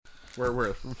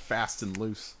We're fast and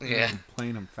loose. Yeah. We're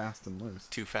playing them fast and loose.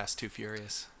 Too Fast, Too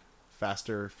Furious.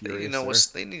 Faster, They need, furious.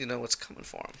 they need to know what's coming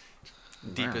for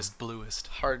them. Deepest, bluest.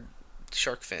 Hard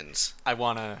shark fins. I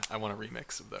want a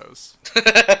remix of those.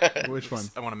 Which one?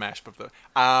 I want a mashup of those.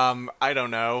 I don't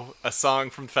know. A song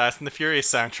from Fast and the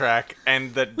Furious soundtrack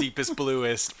and the Deepest,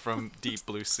 Bluest from Deep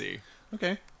Blue Sea.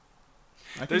 Okay.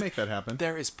 I can make that happen.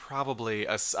 There is probably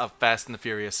a Fast and the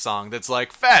Furious song that's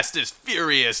like, Fastest,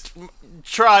 Furious,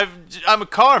 I'm a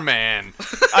car man.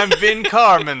 I'm Vin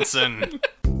Carmenson.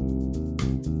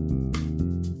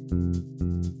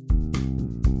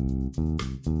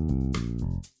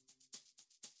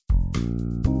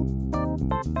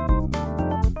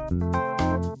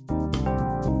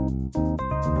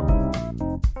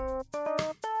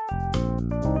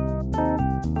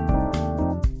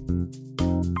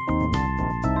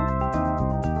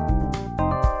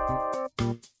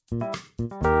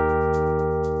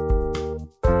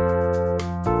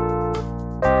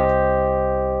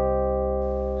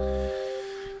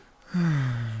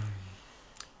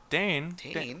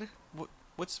 Dane.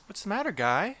 What's the matter,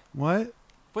 guy? What?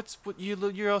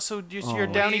 You're also Oh. you're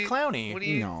Downey What Clowny. do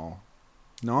you?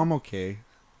 No, I'm okay.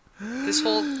 This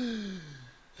whole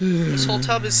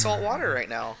tub is salt water right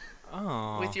now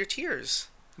Oh, with your tears.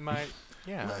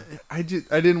 yeah. I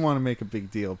didn't want to make a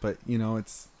big deal, but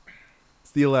it's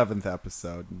the 11th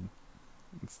episode, and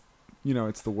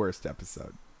it's the worst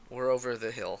episode. We're over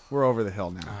the hill. We're over the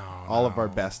hill now. Oh, All of our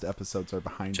no. best episodes are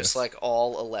behind us. Just like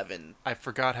all 11. I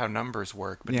forgot how numbers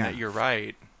work, but Yeah. you're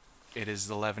right. It is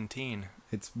 11.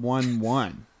 It's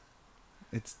 1-1.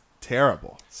 It's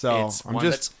terrible. So It's I'm one-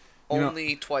 just That's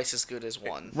only twice as good as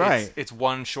one. right. It's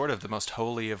one short of the most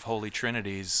holy of holy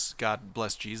trinities. God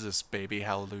bless Jesus, baby,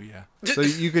 hallelujah.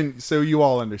 So you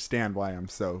all understand why I'm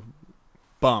so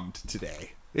bummed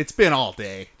today. It's been all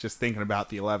day just thinking about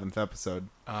the 11th episode.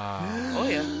 Oh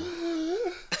yeah.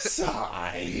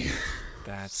 Sigh.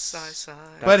 That's Sigh.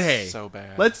 But hey, so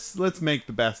bad. let's make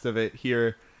the best of it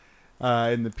here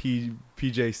in the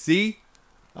PJC.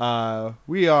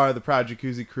 We are the Proud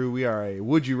Jacuzzi Crew. We are a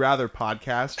Would You Rather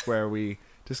podcast where we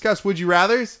discuss Would You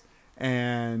Rathers,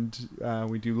 and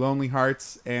we do Lonely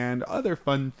Hearts and other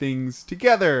fun things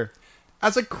together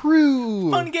as a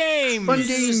crew. Fun game! Fun game.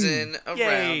 Cruising around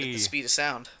Yay. at the speed of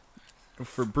sound.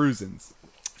 For bruisins.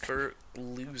 For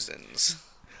losins.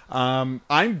 I'm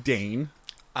Dane,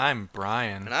 I'm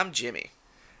Brian. And I'm Jimmy.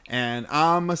 and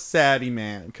I'm a saddy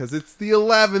man because it's the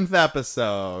 11th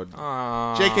episode.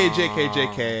 Aww.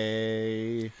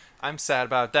 JK. I'm sad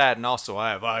about that, and also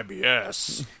I have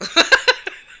IBS.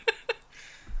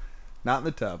 Not in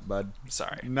the tub, bud.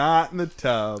 Sorry. Not in the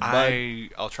tub, bud.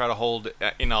 I'll try to hold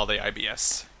in all the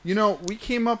IBS. We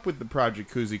came up with the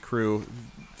Project Jacuzzi Crew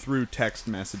through text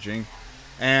messaging,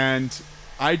 and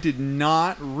I did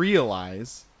not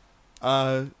realize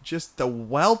just the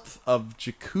wealth of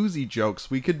jacuzzi jokes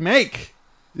we could make.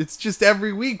 It's just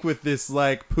every week with this,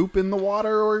 like, poop in the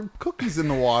water or cookies in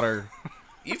the water.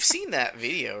 You've seen that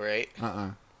video, right?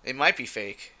 It might be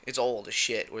fake. It's old as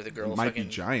shit, where the girl It might be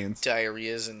fucking giants.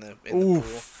 diarrhea's in the pool.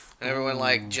 Oof. And everyone,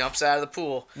 like, jumps out of the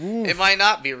pool. Oof. It might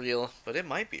not be real, but it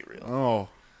might be real. Oh,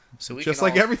 So we just can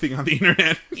like all... everything on the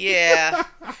internet. Yeah.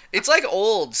 It's, like,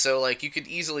 old, so, like, you could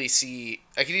easily see...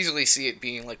 I could easily see it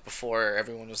being, like, before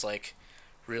everyone was, like,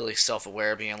 really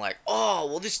self-aware, being like, oh,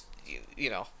 well, this... You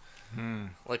know.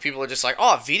 Like, people are just like,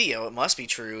 oh, video, it must be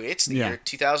true. It's the year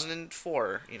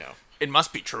 2004, you know. It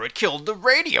must be true. It killed the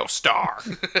radio star.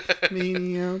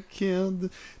 Meteor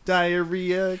killed,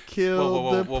 diarrhea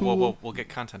killed the pool. Whoa. We'll get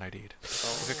content ID'd.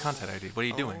 We'll get content ID'd. What are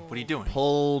you doing? What are you doing?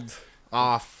 Pulled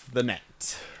off the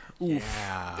net. Oof.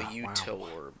 Yeah. The wow.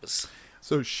 Utorbs.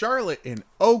 So Charlotte in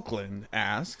Oakland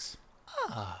asks,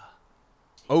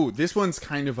 "Oh, this one's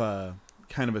kind of a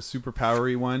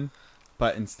superpowery one,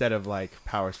 but instead of like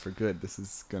powers for good, this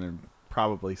is gonna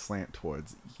probably slant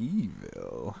towards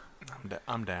evil."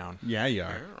 I'm down. Yeah, you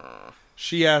are.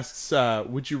 She asks,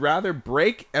 "Would you rather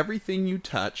break everything you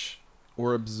touch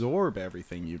or absorb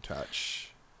everything you touch?"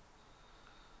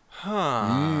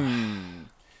 Huh.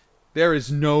 There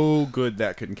is no good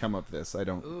that can come of this, I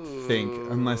don't think,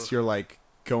 unless you're like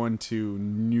going to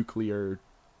nuclear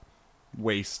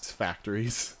waste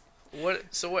factories.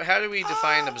 How do we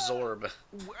define absorb?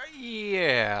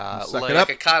 Yeah. Suck like, it up.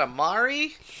 Like a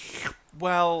Katamari?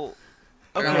 Well,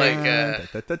 Or okay.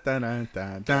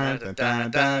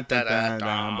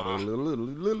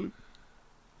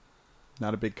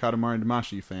 Not a big Katamari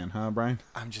Damacy fan, huh, Brian?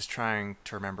 I'm just trying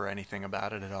to remember anything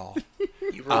about it at all.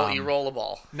 You roll a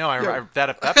ball. No,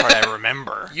 that part I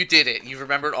remember. You did it. You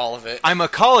remembered all of it. I'm a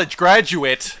college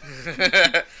graduate.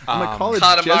 I'm a college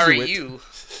Katamari Jesuit. you.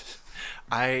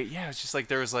 It's just like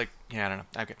there was like, I don't know.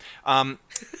 Okay.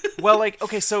 Well, like,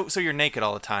 okay, so you're naked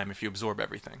all the time if you absorb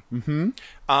everything.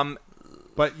 Mm-hmm.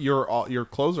 But your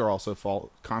clothes are also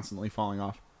constantly falling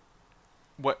off.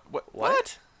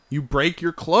 What? You break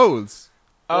your clothes.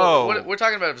 Oh, we're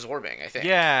talking about absorbing, I think.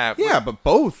 yeah. Yeah, but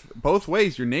both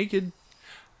ways. You're naked.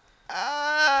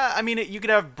 I mean, you could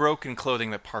have broken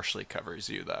clothing that partially covers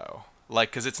you, though.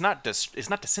 Like, because it's not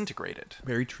disintegrated.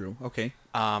 Very true. Okay.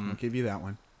 I'll give you that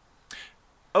one.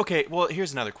 Okay, well,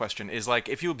 here's another question. Is, like,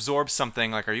 if you absorb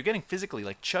something, like, are you getting physically,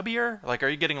 like, chubbier? Like, are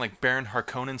you getting, like, Baron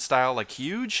Harkonnen style, like,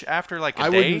 huge after, like, a day? I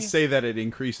wouldn't say that it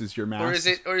increases your mass.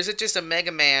 Or is it just a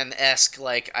Mega Man-esque,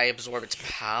 like, I absorb its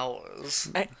powers?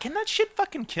 Can that shit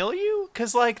fucking kill you?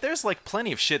 Because, like, there's, like,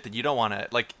 plenty of shit that you don't want to,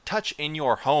 like, touch in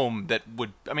your home that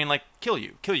would, I mean, like, kill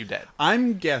you dead.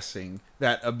 I'm guessing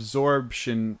that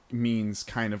absorption means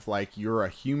kind of like you're a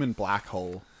human black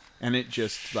hole, and it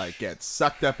just, like, gets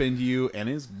sucked up into you and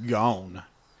is gone.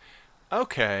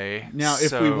 Okay. Now,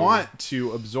 if we want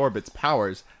to absorb its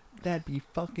powers, that'd be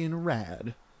fucking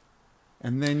rad.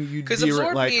 And then you'd be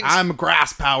like, I'm a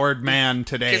grass-powered man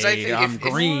today. I'm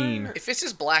green. If it's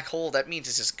just black hole, that means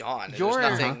it's just gone. There's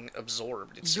nothing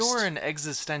absorbed. You're an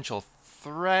existential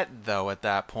threat, though, at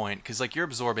that point, because, like, you're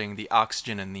absorbing the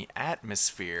oxygen in the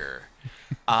atmosphere.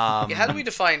 How do we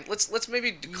define? Let's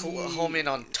maybe home in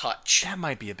on touch. That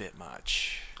might be a bit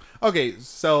much. Okay,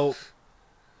 so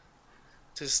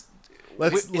Just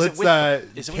let's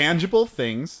tangible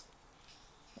things,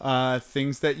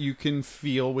 things that you can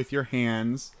feel with your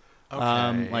hands.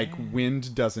 Okay. Like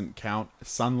wind doesn't count,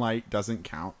 sunlight doesn't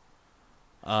count.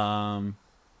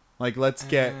 Like let's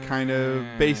get kind of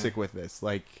basic with this.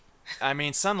 Like, I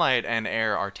mean, sunlight and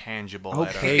air are tangible.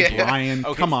 okay, Brian,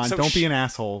 Okay, come on, so don't be an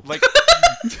asshole. Like,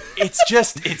 it's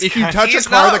if you touch a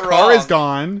car, the car is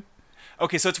gone.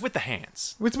 Okay, so it's with the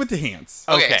hands. It's with the hands.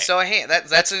 okay. Okay. So a hand.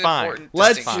 That's an fine. important.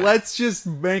 Let's distinction. just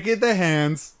make it the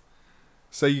hands,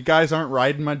 so you guys aren't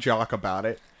riding my jock about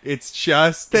it. It's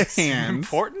just the hands.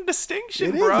 Important distinction,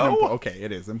 It is bro. okay,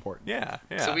 it is important. Yeah.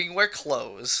 So we can wear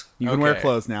clothes. You can wear Okay.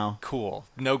 clothes now. Cool.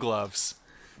 No gloves.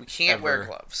 We can't wear Ever.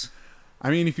 gloves. I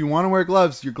mean, if you want to wear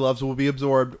gloves, your gloves will be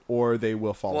absorbed or they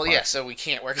will fall Well, apart. yeah. So we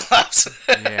can't wear gloves.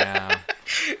 Yeah.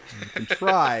 You can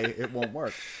try, it won't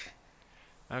work.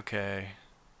 Okay.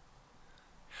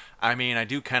 I mean, I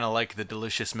do kind of like the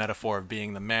delicious metaphor of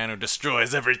being the man who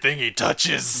destroys everything he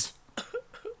touches.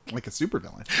 Like a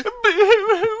supervillain.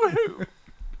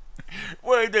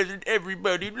 Why doesn't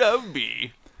everybody love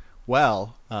me?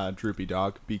 Well, Droopy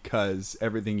Dog, because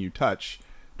everything you touch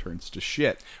turns to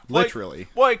shit. Literally.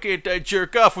 Why can't I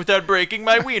jerk off without breaking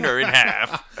my wiener in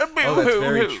half? Oh, that's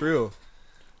very true.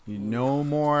 You no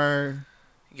more...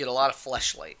 You get a lot of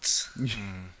fleshlights,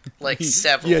 like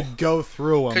several. You go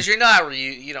through them. Because you're not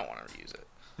you don't want to reuse it.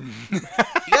 You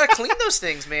gotta clean those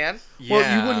things, man. Yeah.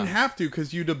 Well, you wouldn't have to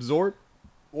because you'd absorb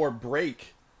or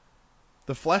break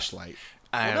the fleshlight.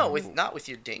 Well, no, not with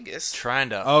your dingus.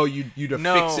 Trying to. Oh, you'd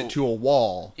affix it to a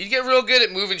wall. You'd get real good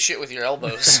at moving shit with your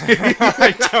elbows.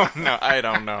 I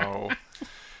don't know.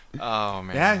 Oh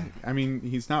man. Yeah, I mean,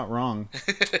 he's not wrong.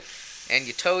 And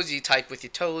your toes, you type with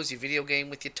your toes, you video game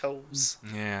with your toes.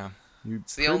 Yeah.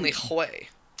 It's the only way.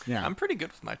 Yeah. I'm pretty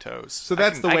good with my toes. So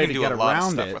that's the way I can to do get a lot around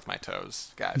of stuff it. with my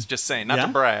toes, guys. Just saying, not Yeah?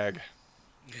 to brag.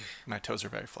 My toes are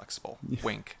very flexible.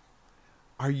 Wink.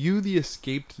 Are you the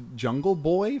escaped jungle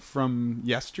boy from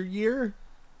yesteryear?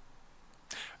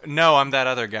 No, I'm that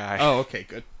other guy. Oh, okay,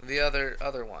 good. The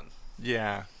other one.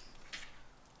 Yeah.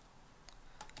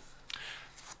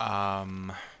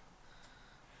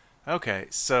 Okay,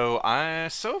 so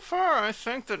so far I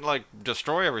think that like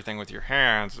destroy everything with your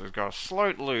hands has got a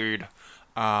slight lead.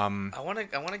 I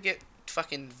wanna get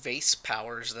fucking vase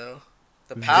powers though.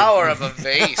 The power of a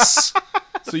vase.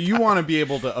 So you want to be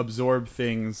able to absorb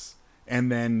things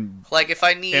and then Like if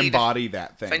I need embody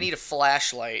that thing. if I need a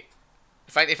flashlight,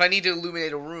 if I need to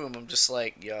illuminate a room, I'm just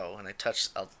like, yo, and I touch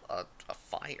a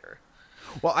fire.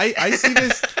 Well, I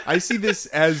see this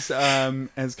as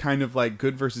kind of like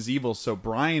good versus evil. So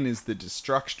Brian is the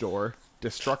destructor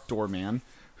man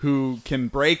who can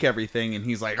break everything, and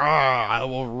he's like, I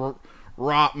will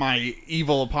wrought my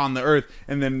evil upon the earth.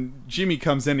 And then Jimmy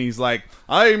comes in, and he's like,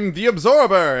 I'm the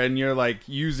absorber, and you're like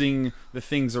using the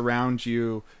things around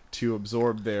you to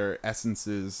absorb their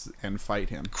essences and fight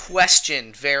him.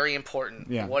 Question, very important.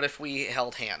 Yeah. What if we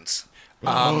held hands?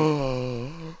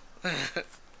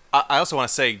 I also want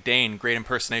to say, Dane, great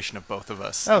impersonation of both of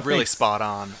us. Oh, really thanks. spot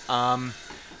on.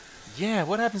 Yeah,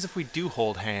 what happens if we do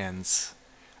hold hands?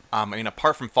 I mean,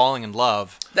 apart from falling in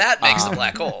love. That makes the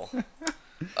black hole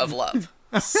of love.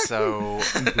 So,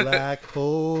 Black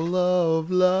hole of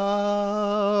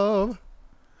love.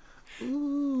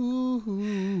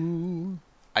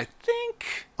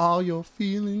 all your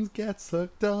feelings get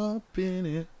sucked up in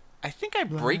it. I think I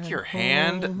break your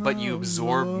hand, but you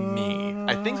absorb me.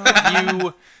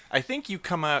 I think you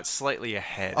come out slightly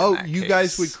ahead. Oh, in that you case.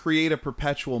 guys would create a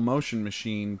perpetual motion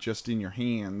machine just in your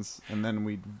hands, and then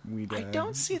we'd I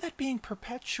don't see that being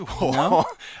perpetual. No?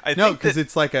 I no, think because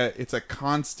that, it's a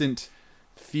constant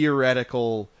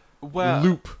theoretical well,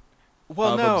 loop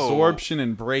well, of no. absorption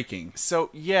and breaking. So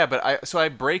yeah, but I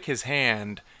break his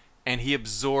hand, and he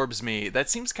absorbs me. That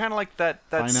seems kind of like that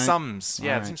Finite? sums.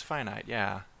 Yeah, Alright. it seems finite.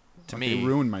 Yeah, to They me.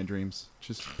 ruined my dreams.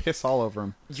 Just piss all over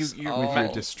them. You With your Oh,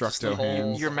 destructo just the whole-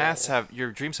 hands.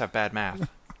 your dreams have bad math.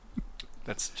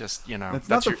 That's just That's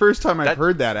not the your- first time I've that-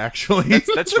 heard that, actually.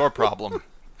 That's your problem.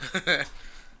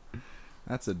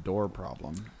 That's a door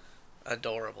problem.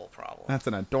 Adorable problem. That's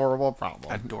an adorable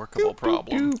problem. Adorkable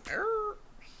problem.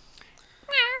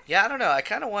 Yeah, I don't know.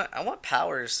 I want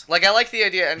powers. Like, I like the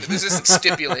idea, and this isn't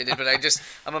stipulated, but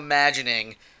I'm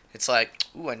imagining it's like,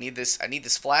 ooh, I need this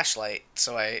flashlight.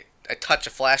 So I touch a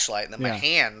flashlight, and then my Yeah.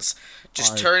 hands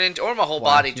just Or turn into, or my whole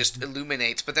flash. body just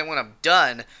illuminates. But then when I'm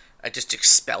done, I just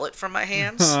expel it from my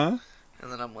hands, Huh?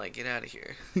 and then I'm like, get out of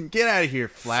here, Get out of here,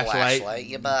 flashlight. flashlight,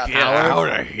 you butt. Get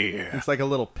out of here. It's like a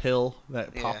little pill that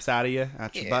Yeah. pops out of you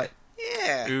at your Yeah. butt.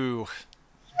 Yeah. Ooh.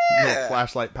 Little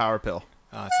flashlight power pill.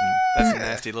 Oh, that's a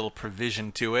nasty little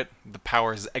provision to it. The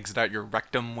powers exit out your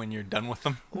rectum when you're done with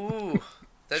them. Ooh,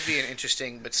 that'd be an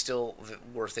interesting but still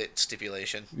worth it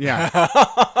stipulation. Yeah.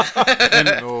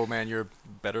 Oh man, you're a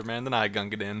better man than I,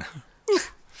 Gungadin.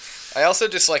 I also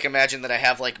just like imagine that I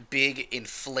have like big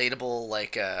inflatable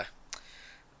like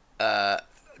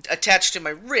attached to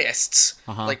my wrists,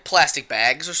 Uh-huh. like plastic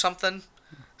bags or something.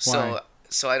 Why?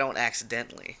 So I don't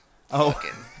accidentally. Oh,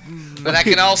 But I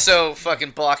can also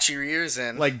fucking box your ears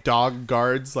in. like dog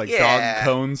guards, like Yeah, dog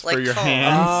cones like for your cones.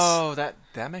 hands. Oh,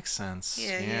 that makes sense.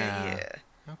 yeah.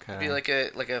 Okay. It'd be like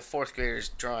a fourth grader's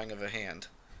drawing of a hand,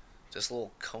 just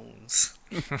little cones.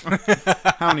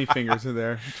 How many fingers are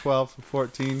there? 12,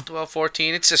 14? 12,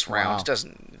 14. It's just round. Wow. It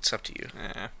doesn't. It's up to you.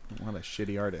 Eh. What a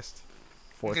shitty artist.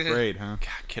 Fourth grade, huh?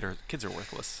 God, kids are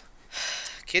worthless.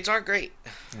 Kids aren't great.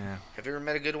 Yeah. Have you ever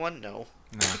met a good one? No.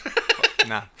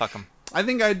 Nah, fuck them. I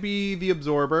think I'd be the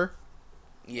absorber.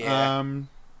 Yeah.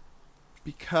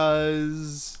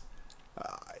 Because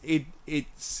it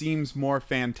seems more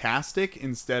fantastic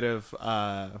instead of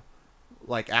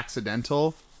like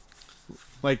accidental.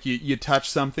 Like you touch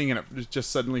something and it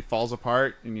just suddenly falls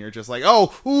apart and you're just like,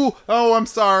 oh, I'm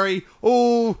sorry.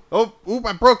 Oh,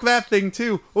 I broke that thing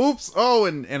too. Oops. Oh,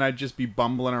 and I'd just be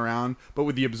bumbling around. But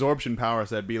with the absorption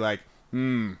powers, I'd be like,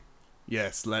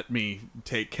 yes, let me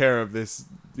take care of this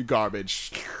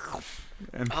garbage.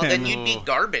 And Oh, then you'd be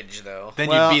garbage, though. Then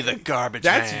Well, you'd be the garbage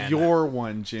that's man. your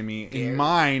one, Jimmy. In Garbage.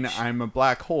 mine, I'm a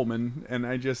black holeman, and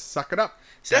I just suck it up.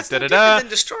 See, that's no Da-da-da-da. different than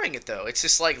destroying it, though. It's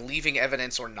just like leaving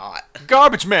evidence or not.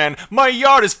 Garbage man, my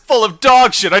yard is full of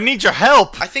dog shit. I need your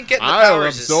help. I think getting the I'll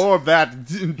powers absorb that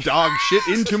dog shit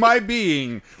into my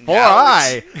being, for Now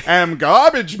I am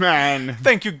Garbage Man.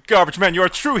 Thank you, garbage man. You're a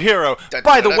true hero. Da-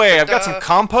 By the da- way, da- I've got da. some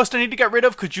compost I need to get rid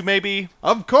of. Could you maybe?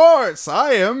 Of course,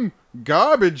 I am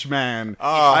Garbage Man.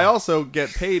 Ah. I also get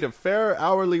paid a fair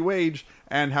hourly wage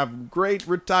and have great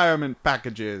retirement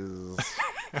packages.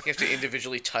 You have to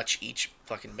individually touch each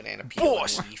fucking banana peel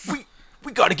Boss, and leaf.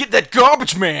 we gotta get that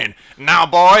garbage man. Now,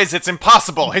 boys, it's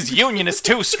impossible. His union is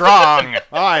too strong.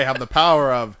 I have the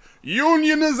power of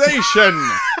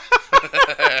unionization.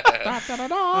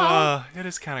 It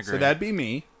is kind of great. So that'd be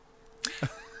me.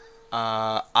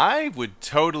 I would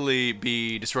totally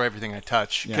be destroy everything I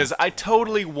touch Yeah. because I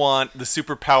totally want the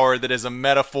superpower that is a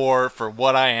metaphor for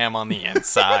what I am on the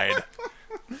inside.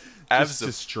 Just Abso-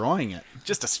 destroying it.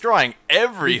 just destroying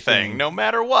everything, Everything. no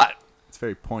matter what. It's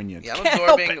very poignant. Yeah, I'm Can't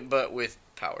help absorbing, but with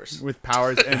powers. With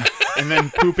powers and then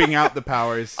pooping out the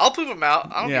powers. I'll poop them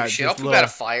out. I don't Yeah, give a shit. I'll just poop out little- a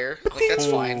fire. Like, that's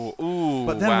fine. Ooh,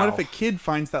 But then wow. what if a kid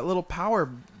finds that little power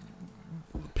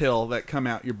pill that come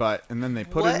out your butt and then they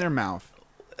put it What? in their mouth?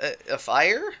 A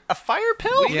fire? a fire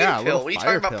pill? What do you Yeah, a mean little pill? What are you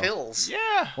fire talking about pill. pills?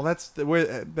 Yeah. Well,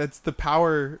 that's the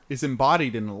power is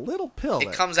embodied in a little pill. It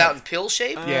that- comes out in pill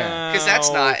shape? Yeah. Because that's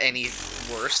Oh. not any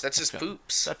worse. That's just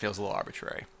poops. That feels a little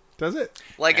arbitrary. Does it?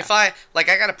 Like if I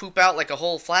gotta poop out like a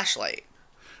whole flashlight.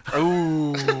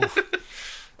 Ooh.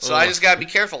 So I just gotta be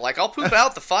careful. Like I'll poop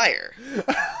out the fire.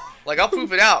 Like I'll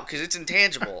poop it out because it's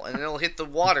intangible and it'll hit the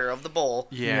water of the bowl.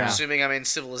 Yeah. Assuming I'm in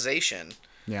civilization.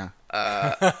 Yeah.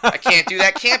 I can't do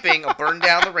that camping. I'll burn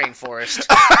down the rainforest.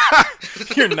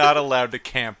 You're not allowed to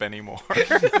camp anymore.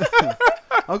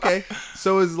 Okay.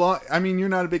 So as long, I mean, you're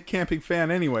not a big camping fan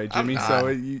anyway, Jimmy. not. So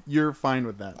you're fine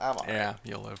with that. I'm all right. Yeah,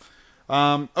 you'll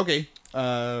live. Okay.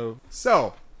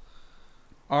 So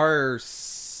Our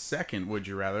second Would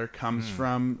You Rather comes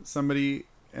from somebody,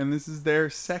 and this is their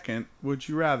second Would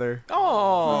You Rather.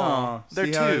 Oh, they're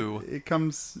see how two. It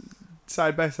comes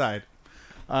side by side.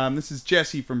 This is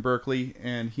Jesse from Berkeley,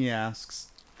 and he asks,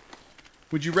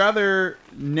 would you rather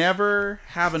never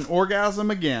have an orgasm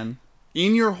again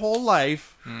in your whole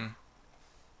life,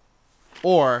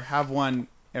 or have one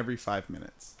every 5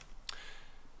 minutes?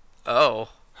 Oh.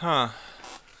 Huh.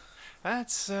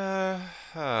 That's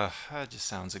that just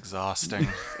sounds exhausting.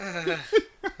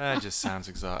 That just sounds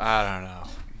exhausting.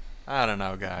 I don't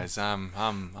know, guys. I'm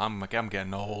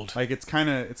getting old. Like it's kind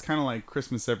of like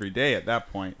Christmas every day at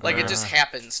that point. Like it just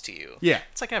happens to you. Yeah.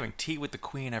 It's like having tea with the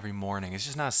Queen every morning. It's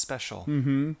just not special.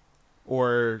 Mm-hmm.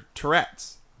 Or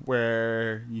Tourette's,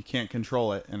 where you can't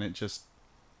control it and it just.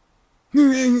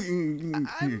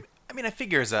 I mean, I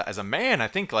figure as a man, I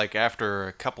think like after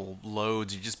a couple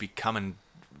loads, you just becoming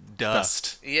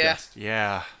dust. Yeah.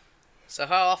 Yeah. So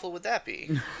how awful would that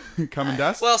be? Coming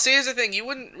dust? Well, see, here's the thing. You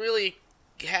wouldn't really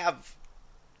have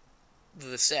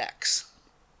the sex.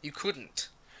 You couldn't.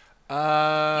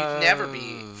 You'd never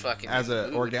be fucking As in the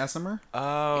an mood. orgasmer?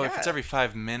 Oh, if Yeah. it's every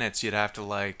 5 minutes, you'd have to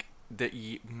like that.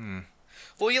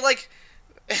 Well, you like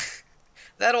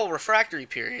that old refractory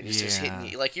period is just Yeah.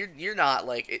 hitting you. Like you're not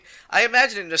like it, I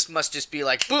imagine it must just be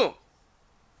like boom,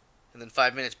 and then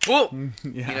 5 minutes boom.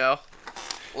 Yeah. You know,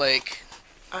 like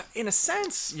In a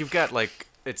sense, you've got like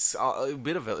it's a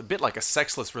bit like a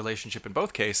sexless relationship in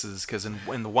both cases, because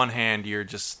in the one hand you're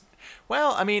just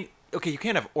I mean, okay, you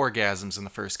can't have orgasms in the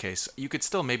first case. You could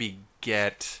still maybe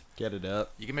get Get it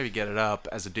up. you can maybe get it up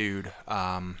as a dude,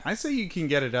 I say you can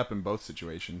get it up in both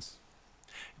situations.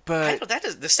 but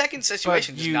the second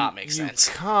situation does not make sense.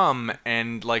 You come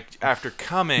and like after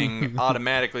coming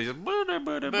automatically. Just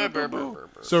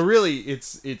So really,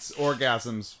 it's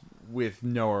orgasms with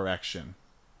no erection.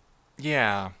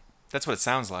 yeah, that's what it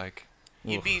sounds like.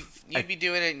 You'd be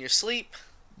doing it in your sleep.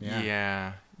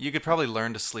 Yeah. You could probably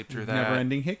learn to sleep through that.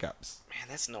 Never-ending hiccups, Man,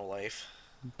 that's no life.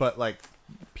 but like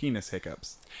penis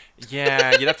hiccups.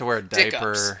 Yeah, you'd have to wear a Dickups.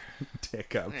 diaper.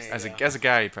 Hiccups. There you As go. a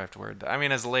guy, you'd probably have to wear. I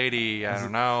mean, as a lady, I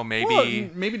don't know. Maybe. Well,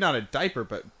 maybe not a diaper,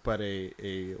 but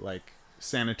a like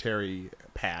sanitary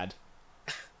pad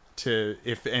to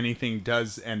if anything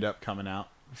does end up coming out,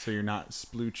 so you're not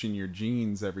splooching your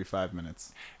jeans every 5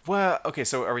 minutes. Well, okay.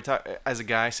 So, are we talking as a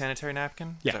guy, sanitary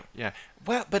napkin? Yeah. Yeah.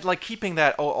 Well, but like keeping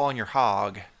that all on your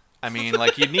hog. I mean,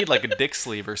 like you'd need like a dick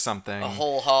sleeve or something. A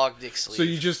whole hog dick sleeve. So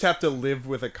you just have to live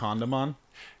with a condom on.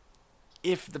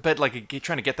 But like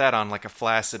trying to get that on like a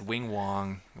flaccid wing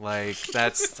wong, like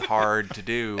that's hard to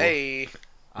do. Hey,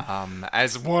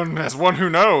 As one who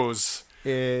knows.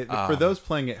 For those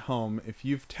playing at home, if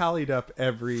you've tallied up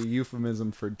every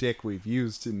euphemism for dick we've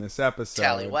used in this episode,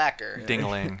 tallywhacker.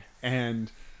 Dingling.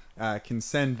 and can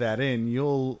send that in,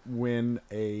 you'll win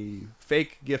a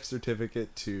fake gift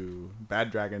certificate to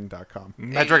baddragon.com.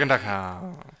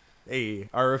 MadDragon.com.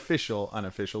 Our official,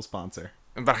 unofficial sponsor.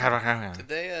 Did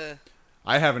they?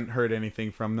 I haven't heard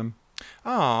anything from them.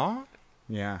 Aw,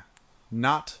 Yeah.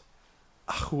 Not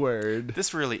a word.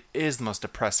 this really is the most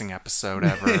depressing episode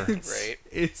ever. Right.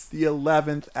 It's the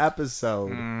 11th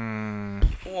episode.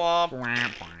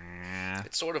 Womp.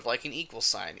 It's sort of like an equal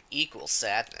sign. Equal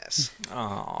sadness.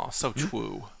 Aw, so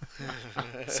true.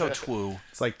 So true.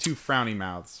 It's like two frowny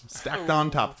mouths stacked on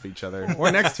top of each other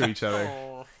or next to each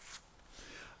other.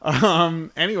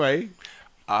 Anyway,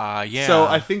 Yeah. so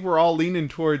I think we're all leaning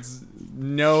towards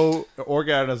no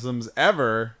orgasms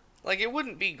ever. Like it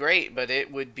wouldn't be great, but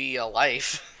it would be a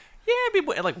life. Yeah, it'd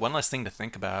be like one less thing to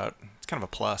think about. It's kind of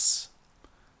a plus.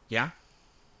 Yeah.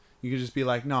 You could just be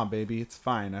like, "No, baby, it's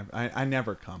fine. I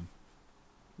never come.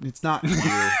 It's not you.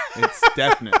 It's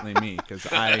definitely me because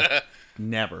I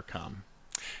never come."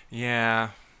 Yeah.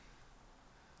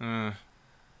 Man,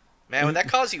 would that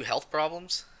cause you health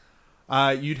problems?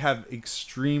 You'd have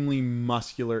extremely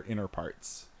muscular inner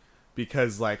parts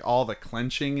because like all the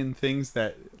clenching and things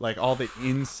that like all the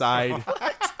inside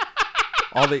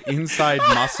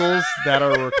muscles that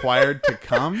are required to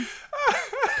come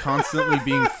constantly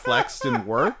being flexed and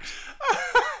worked.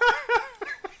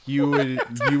 You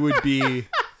would be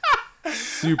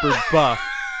super buff.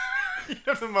 You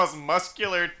have the most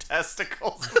muscular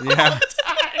testicles. Yeah.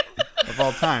 Of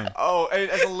all time. Oh,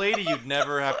 as a lady, you'd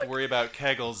never have to worry about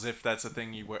kegels if that's a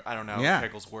thing you wear. I don't know Yeah. how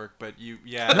kegels work, but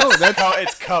No, that's how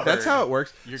it's covered. That's how it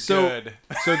works. You're so, good.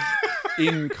 So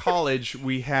in college,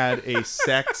 we had a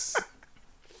sex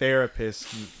therapist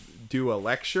do a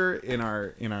lecture in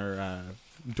our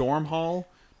dorm hall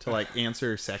to like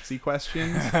answer sexy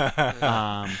questions.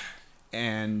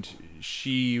 And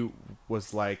she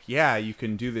was like, "Yeah, you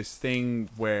can do this thing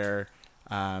where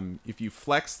If you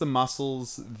flex the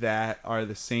muscles that are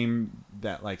the same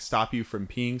that like stop you from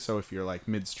peeing, so if you're like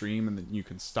midstream and then you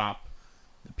can stop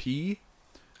the pee,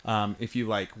 if you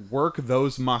like work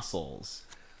those muscles,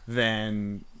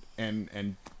 then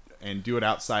and do it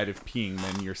outside of peeing,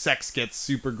 then your sex gets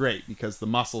super great because the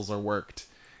muscles are worked,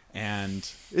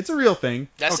 and it's a real thing.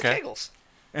 That's Okay. the Kegels.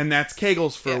 And that's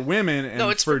Kegels for Yeah. women, and No,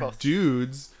 it's for for both.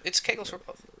 dudes. It's Kegels for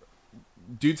both.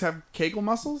 Dudes have Kegel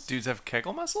muscles. Dudes have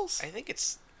Kegel muscles? I think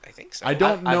so. I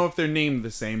don't I- know if they're named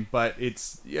the same, but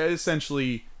it's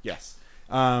essentially yes.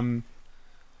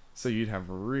 So you'd have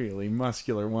really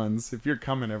muscular ones if you're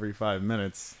coming every 5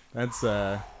 minutes. That's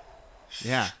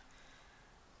yeah.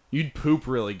 You'd poop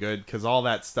really good because all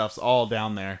that stuff's all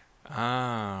down there.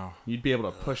 Oh. You'd be able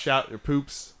to push out your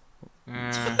poops,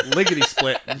 Eh. lickety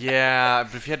split. Yeah,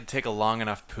 but if you had to take a long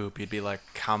enough poop, you'd be like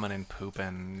coming and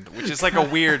pooping, which is like a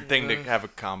weird thing to have a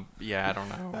Yeah, I don't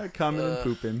know. Coming and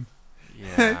pooping.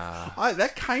 Yeah.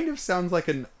 That kind of sounds like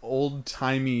an old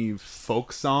timey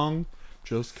folk song.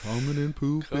 Just coming and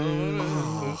pooping,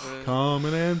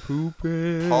 coming and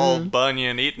pooping. Paul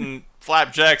Bunyan eating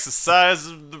flapjacks the size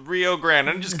of the Rio Grande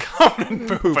and just coming and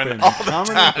pooping all the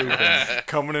coming time. and pooping.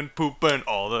 Coming and pooping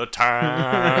all the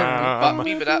time.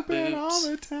 Coming and pooping all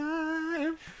the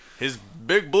time. His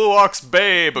big blue ox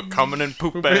babe coming and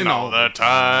pooping all the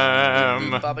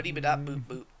time. Boop, bobbity-ba-dop,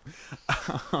 boop,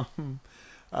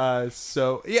 boop.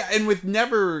 So yeah, and with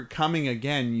never coming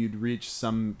again, you'd reach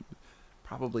some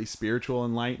probably spiritual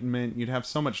enlightenment. You'd have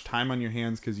so much time on your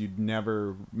hands because you'd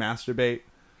never masturbate.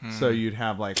 So you'd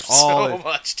have like all So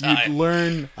much time. You'd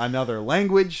learn another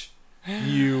language.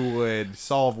 You would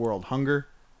solve world hunger.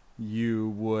 You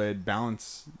would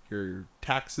balance your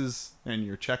taxes and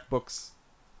your checkbooks.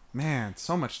 Man,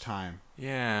 so much time.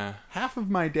 Yeah. Half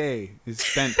of my day is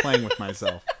spent playing with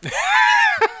myself.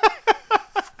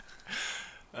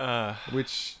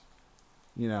 Which,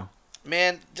 you know,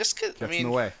 Man, just 'cause, gets in the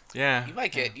way. Yeah. you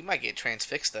might get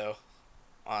transfixed though,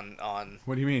 on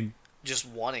What do you mean? just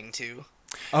wanting to.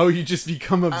 Oh, you just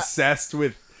become obsessed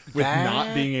with that-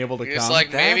 not being able to You're come. just like,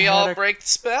 That maybe had I'll a- break the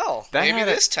spell. that Maybe had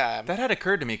a- this time. That had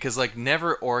occurred to me because, like,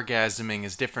 never orgasming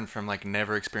is different from, like,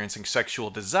 never experiencing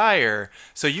sexual desire.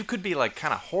 So you could be, like,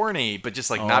 kind of horny, but just,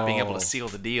 like, not being able Oh. to seal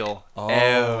the deal. Oh,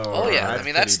 Oh yeah, I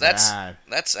mean that's pretty bad.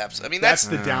 absolutely. I mean That's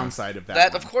that's the downside of that.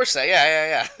 that one. of course.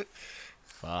 Yeah.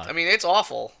 Fuck. I mean it's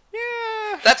awful.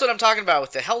 Yeah. That's what I'm talking about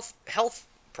with the health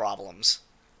problems.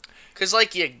 Cause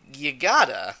like you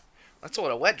gotta. That's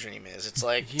what a wet dream is. It's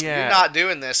like Yeah. you're not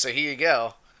doing this, so here you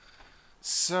go.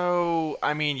 So,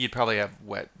 I mean, you'd probably have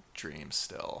wet dreams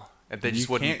still. And they you just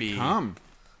wouldn't can't be. come.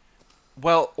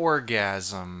 Well,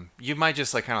 orgasm. You might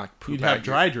just, like, kind of, like, poop You'd out have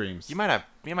dry dreams. You might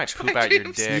poop Dry out your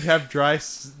dreams? dick.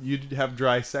 You'd have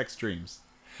dry sex dreams,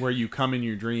 where you come in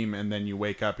your dream and then you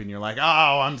wake up and you're like,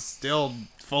 oh, I'm still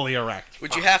fully erect.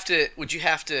 Would you have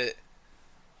to?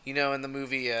 You know, in the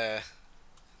movie, I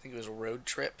think it was Road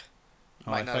Trip. Oh,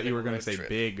 Might I not thought have you been were going Road to say Trip.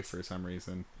 big for some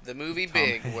reason. The movie Tom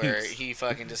Big, Hanks. where he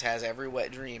fucking just has every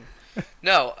wet dream.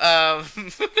 No,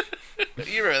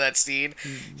 you remember that scene?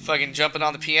 Fucking jumping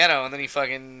on the piano and then he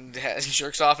fucking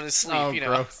jerks off in his sleep. Oh, you know,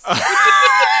 gross. the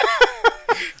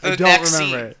I don't next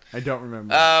remember scene. it. I don't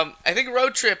remember. I think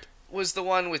Road Trip was the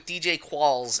one with DJ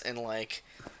Qualls, and like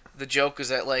the joke was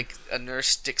that like a nurse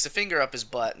sticks a finger up his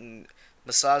butt and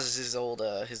massages his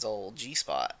old G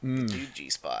spot, the dude G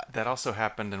spot. That also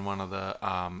happened in one of the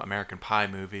American Pie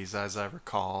movies, as I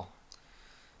recall.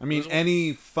 I mean, Those-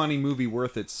 any funny movie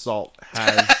worth its salt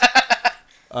has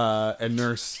a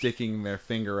nurse sticking their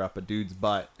finger up a dude's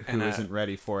butt who And, isn't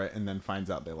ready for it and then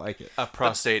finds out they like it. A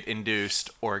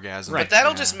prostate-induced orgasm. Right. But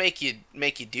that'll Yeah. just make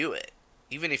you do it,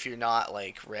 even if you're not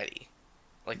like ready.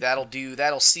 Like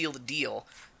that'll seal the deal,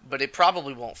 but it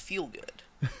probably won't feel good.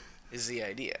 Is the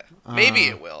idea? Maybe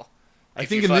it will. I If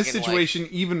think you in this fucking, like- situation,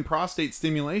 even prostate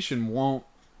stimulation won't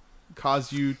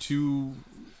cause you to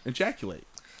ejaculate.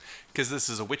 Because this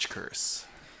is a witch curse.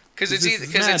 Because it's This either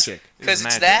is because it's magic. because It's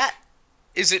it's magic. that.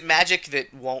 Is it magic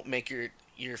that won't make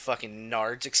your fucking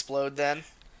nards explode then?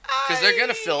 Because they're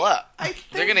gonna fill up.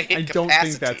 They're gonna hit I capacity. don't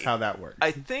think that's how that works.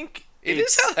 I think It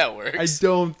is how that works. I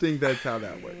don't think that's how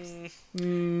that works.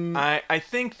 I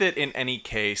think that in any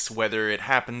case, whether it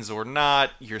happens or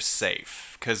not, you're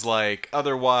safe. Because, like,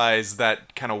 otherwise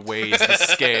that kind of weighs the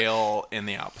scale in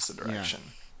the opposite direction.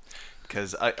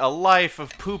 Because a life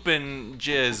of pooping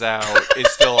jizz out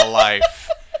is still a life.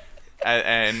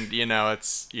 And, you know,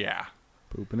 it's, yeah.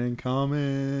 Pooping and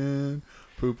coming.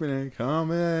 Pooping and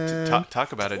coming.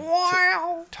 Talk about it.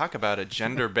 Wow. Talk about a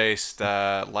gender-based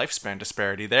lifespan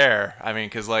disparity there. I mean,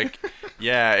 because, like,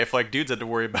 yeah, if, like, dudes had to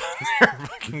worry about their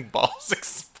fucking balls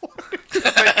exploding, 'cause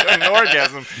they an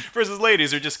orgasm versus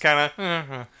ladies who just kind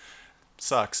of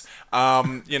sucks.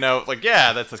 That's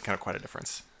kind of quite a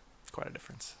difference. Quite a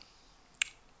difference.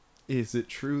 Is it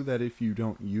true that if you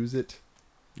don't use it,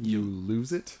 you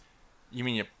lose it? You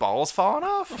mean your balls falling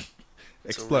off?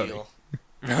 It's Exploding.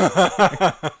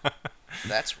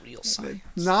 That's real science.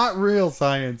 Not real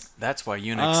science. That's why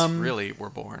eunuchs really were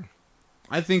born.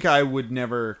 I think I would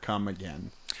never come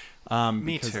again.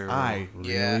 Me because too. I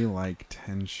really Yeah. like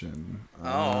tension.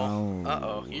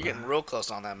 Uh-oh. You're getting real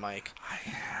close on that mic.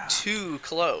 Too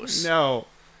close. No.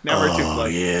 Never too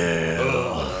close.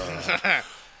 Yeah.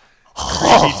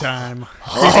 Creepy time.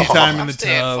 Creepy time in I'm the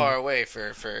staying tub. far away for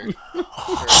equalization.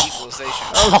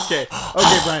 Okay,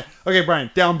 Brian. Okay, Brian.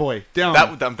 Down, boy. Down.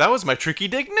 That was my Tricky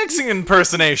Dick Nixon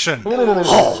impersonation. So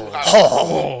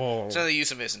the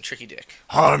euphemism, tricky dick.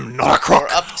 I'm not a crook.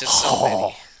 Or up to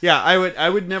somebody. Yeah, I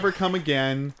would never come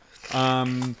again.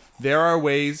 There are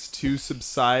ways to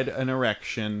subside an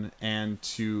erection and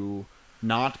to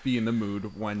not be in the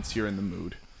mood once you're in the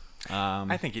mood.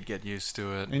 I think you'd get used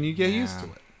to it. And you get used to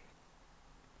it.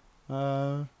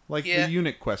 Like Yeah. the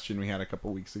eunuch question we had a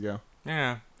couple weeks ago.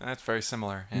 Yeah, that's very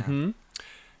similar. Yeah. Mm-hmm.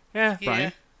 Yeah. Yeah.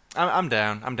 I'm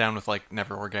down. I'm down with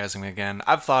never orgasming again.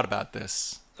 I've thought about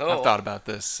this. Oh. I've thought about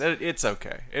this. It's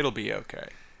okay. It'll be okay.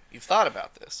 You've thought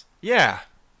about this. Yeah.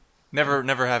 Never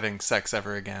having sex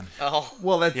ever again. Oh.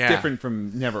 Well, that's Yeah. different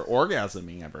from never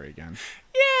orgasming ever again.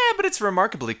 Yeah, but it's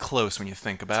remarkably close when you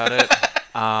think about it.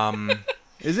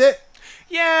 Is it?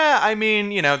 Yeah, I mean,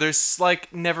 there's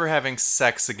never having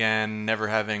sex again, never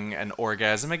having an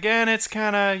orgasm again. It's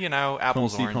kind of,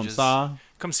 apples, Comme ci, comme oranges. ça.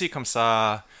 Comme ci, comme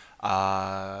ça.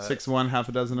 6 of one, half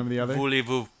a dozen of the other.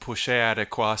 Voulez-vous coucher de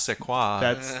quoi c'est quoi?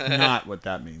 That's not what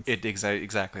that means.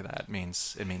 Exactly that. It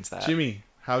means that. Jimmy,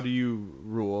 how do you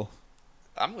rule?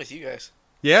 I'm with you guys.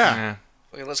 Yeah. Yeah.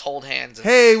 Okay, let's hold hands. And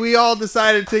Hey, we all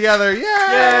decided together. Yay!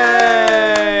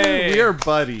 Yay! We are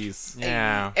buddies.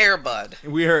 Yeah. Airbud.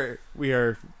 We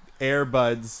are air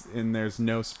buds, and there's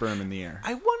no sperm in the air.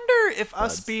 I wonder if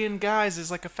us Buds. being guys is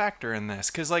a factor in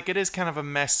this, because it is kind of a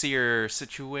messier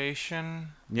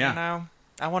situation. Yeah.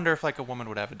 I wonder if a woman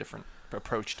would have a different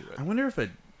approach to it. I wonder if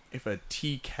a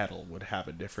tea kettle would have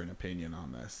a different opinion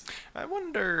on this. I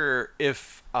wonder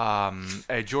if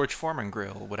a George Foreman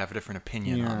grill would have a different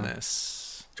opinion on Yeah. this.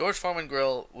 George Foreman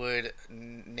Grill would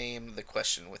name the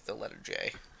question with the letter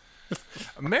J.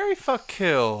 Marry, fuck,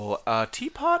 kill. A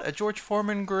teapot, a George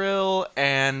Foreman grill,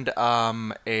 and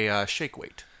a shake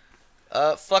weight.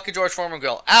 Fuck a George Foreman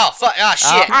Grill. Ow, fuck,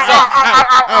 shit.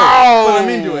 But I'm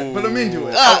into it.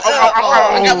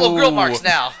 I got little grill marks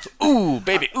now. Ooh,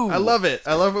 baby, ooh. I love it.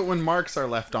 I love it when marks are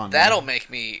left on. That'll me. make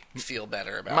me feel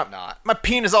better about not. My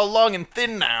penis all long and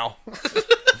thin now.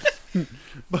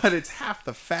 But it's half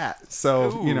the fat,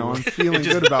 so Ooh. I'm feeling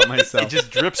good about myself. It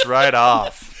just drips right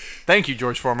off. Thank you,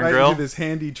 George Foreman right grill. into this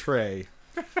handy tray.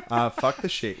 Fuck the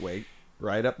shake weight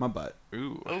right up my butt.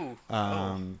 Ooh. Ooh.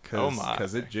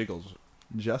 Because my. it jiggles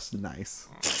just nice.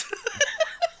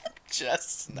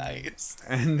 Just nice.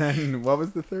 And then what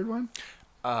was the third one?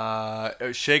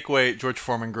 Shake weight, George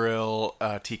Foreman grill,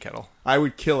 tea kettle. I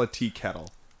would kill a tea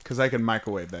kettle because I can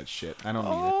microwave that shit. I don't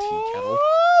need a tea kettle.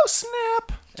 Oh,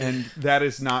 snap. And that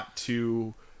is not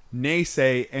to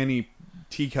naysay any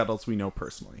tea kettles we know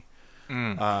personally.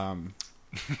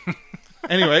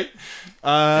 Anyway,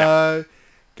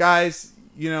 guys,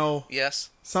 Yes.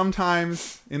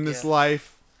 sometimes in this Yeah.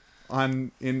 life,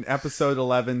 in episode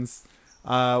 11's,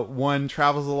 one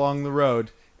travels along the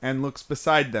road and looks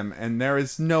beside them, and there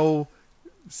is no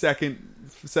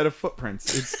second set of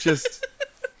footprints. It's just,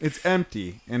 it's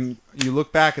empty, and you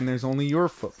look back and there's only your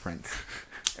footprints,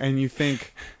 and you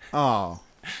think, oh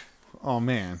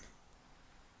man,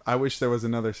 I wish there was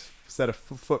another set of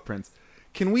footprints.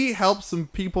 Can we help some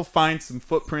people find some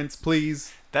footprints,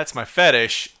 please? That's my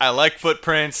fetish. I like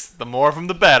footprints. The more of them,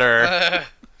 the better.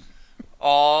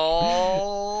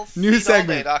 New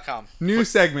segment. Allday.com. New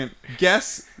segment.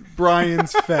 Guess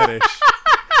Brian's fetish.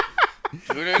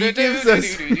 He gives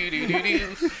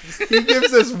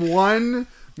us one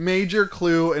major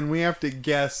clue, and we have to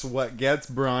guess what gets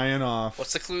Brian off.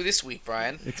 What's the clue this week,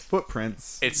 Brian? It's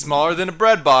footprints. It's smaller than a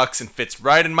bread box and fits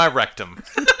right in my rectum.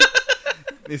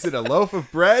 Is it a loaf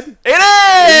of bread? It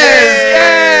is!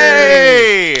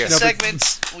 Yay! No, but-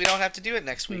 Segments. We don't have to do it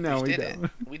next week. No, we did don't.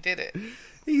 it. We did it.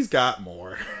 He's got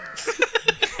more.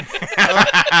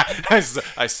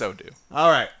 I so do. All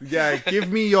right. Yeah, give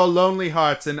me your lonely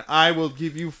hearts, and I will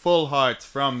give you full hearts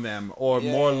from them, or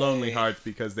more Yay. lonely hearts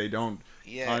because they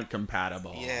Yay. aren't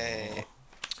compatible. Yay.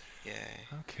 Yay.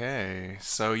 Okay,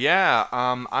 so yeah,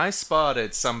 I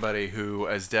spotted somebody who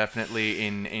is definitely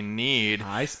in need,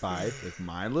 I spied with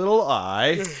my little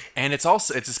eye. and it's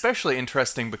especially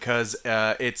interesting because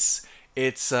it's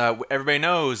everybody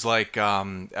knows like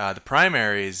the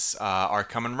primaries are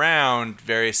coming round,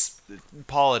 various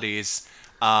polities,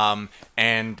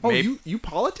 and Oh, maybe. you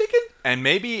politicking? And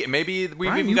maybe we've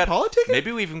Brian, even you got politicking?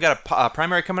 maybe we've even got a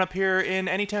primary coming up here in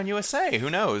Anytown, USA. Who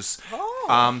knows? Oh.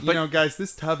 But You know, guys,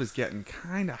 this tub is getting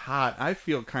kind of hot. I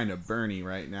feel kind of burny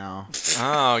right now.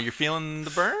 oh, you're feeling the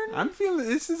burn? I'm feeling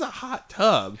this is a hot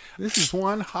tub. This is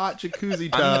one hot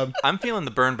jacuzzi tub. I'm feeling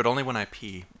the burn, but only when I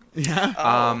pee. Yeah.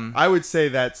 I would say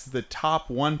that's the top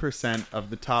 1% of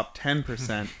the top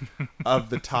 10% of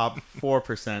the top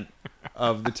 4%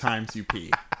 of the times you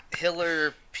pee.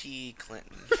 Hillary P.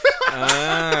 Clinton.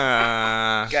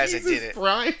 Ah. Guys, I Jesus, did it.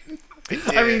 Brian. did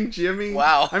I mean, it. Jimmy.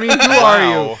 Wow. I mean, who are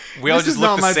you? We all This just is look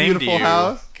not the my same to beautiful you.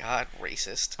 house. God,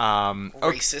 racist.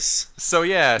 Okay. Racist. So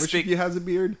yeah, Which of you has a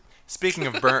beard? speaking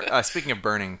of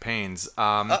burning pains.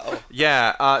 Uh-oh.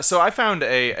 Yeah. So I found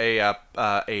a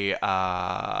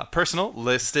personal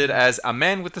listed as a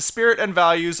man with the spirit and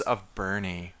values of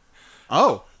Bernie.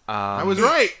 Oh, I was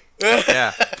right.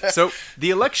 Yeah. So the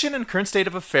election and current state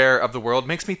of affair of the world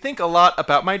makes me think a lot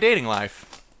about my dating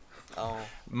life. Oh.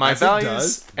 My As it values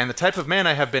does. and the type of man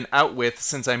I have been out with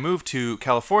since I moved to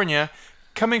California,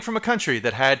 coming from a country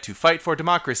that had to fight for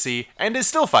democracy and is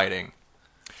still fighting.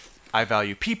 I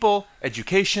value people,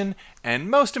 education, and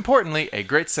most importantly, a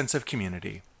great sense of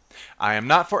community. I am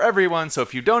not for everyone, so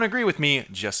if you don't agree with me,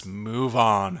 just move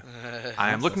on.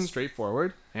 I am looking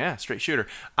Straightforward. Yeah, straight shooter.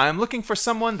 I'm looking for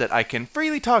someone that I can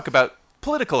freely talk about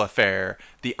political affair,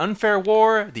 the unfair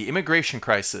war, the immigration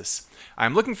crisis.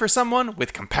 I'm looking for someone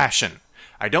with compassion.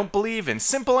 I don't believe in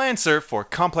simple answer for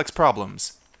complex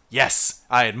problems. Yes,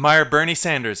 I admire Bernie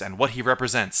Sanders and what he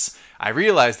represents. I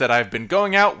realize that I've been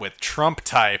going out with Trump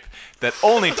type that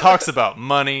only talks about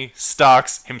money,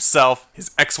 stocks, himself,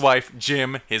 his ex-wife,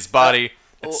 Jim, his body,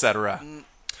 etc.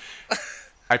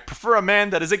 I prefer a man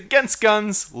that is against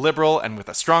guns, liberal, and with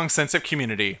a strong sense of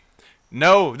community.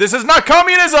 No, this is not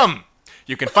communism!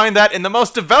 You can find that in the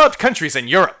most developed countries in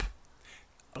Europe.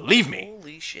 Believe me,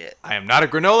 Holy shit. I am not a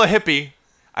granola hippie.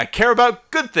 I care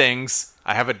about good things.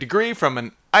 I have a degree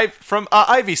from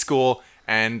Ivy School,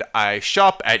 and I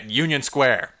shop at Union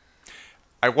Square.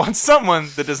 I want someone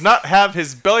that does not have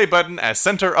his belly button as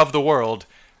center of the world.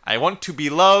 I want to be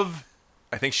loved.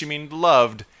 I think she means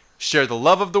loved. Share the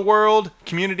love of the world,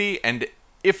 community, and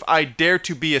if I dare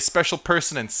to be a special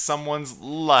person in someone's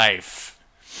life.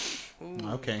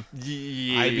 Okay.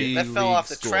 Yeah, Ivy That fell League off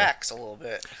the school. tracks a little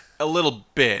bit. a little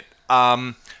bit.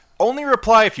 Only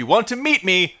reply if you want to meet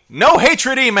me. No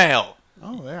hatred email.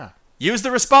 Oh, yeah. Use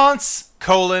the response,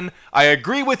 I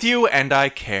agree with you and I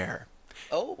care.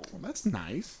 Oh. Well, that's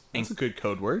nice. That's a good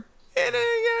code word.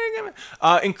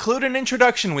 Include an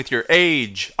introduction with your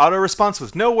age. Auto response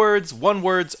with no words, one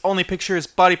words, only pictures,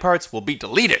 body parts will be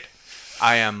deleted.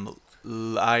 I am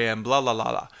blah la la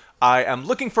la. I am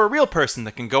looking for a real person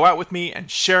that can go out with me and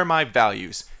share my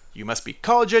values. You must be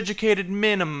college educated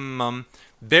minimum,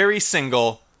 very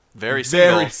single, Very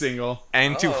single.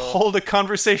 and to hold a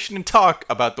conversation and talk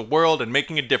about the world and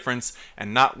making a difference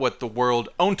and not what the world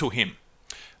owned to him.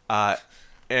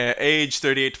 Age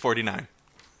 38 to 49.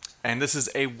 And this is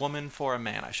a woman for a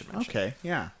man, I should mention. Okay,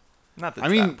 yeah. Not that I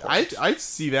mean, I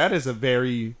see that as a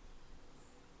very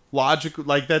logical,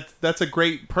 like that's a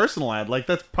great personal ad. Like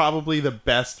that's probably the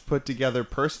best put together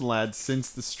personal ad since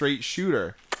the Straight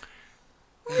Shooter.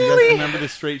 You guys remember the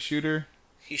Straight Shooter?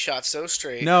 He shot so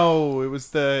straight. No, it was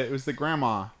the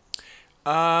grandma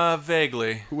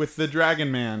Vaguely. with the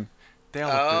Dragon Man. They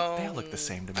all look the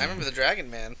same to me. I remember the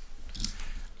Dragon Man.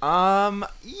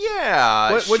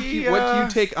 Yeah. What do you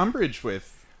take umbrage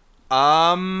with?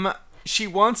 She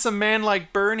wants a man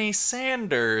like Bernie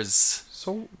Sanders.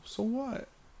 So what?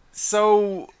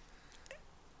 So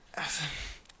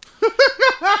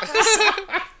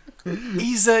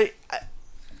he's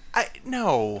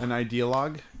no. An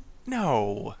ideologue?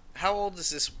 No. How old is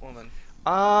this woman?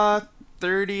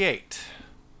 38.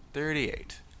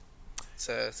 38. It's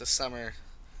a summer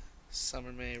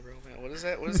May romance. What is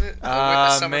that? What is it?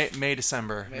 May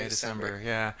December. May December.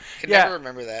 Yeah. I can Yeah. never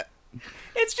remember that.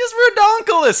 It's just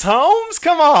redonkulous, Holmes.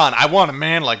 Come on. I want a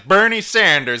man like Bernie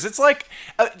Sanders. It's like,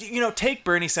 take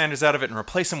Bernie Sanders out of it and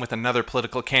replace him with another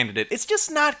political candidate. It's just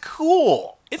not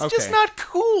cool. It's just Okay. not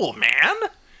cool, man.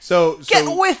 So Get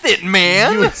with it,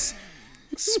 man. you-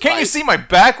 Can't you see my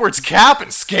backwards cap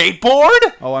and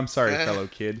skateboard? Oh, I'm sorry, fellow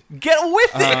kid. Get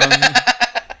with it.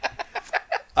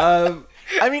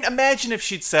 I mean, imagine if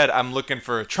she'd said, "I'm looking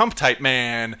for a Trump-type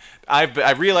man.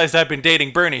 I realized I've been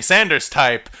dating Bernie Sanders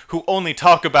type, who only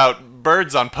talk about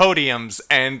birds on podiums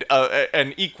and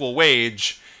an equal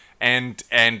wage and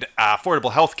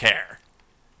affordable health care."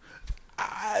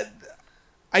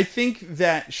 I think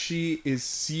that she is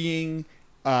seeing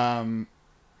a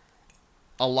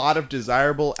lot of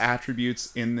desirable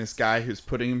attributes in this guy who's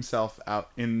putting himself out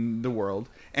in the world.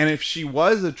 And if she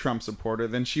was a Trump supporter,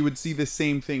 then she would see the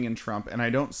same thing in Trump. And I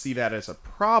don't see that as a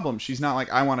problem. She's not like,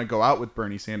 I want to go out with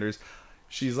Bernie Sanders.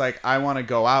 She's like, I want to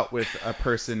go out with a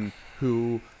person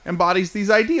who embodies these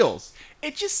ideals.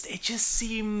 It just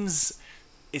seems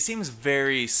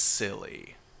very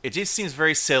silly. It just seems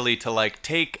very silly to like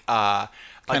take like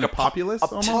Kind of populist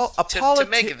almost? To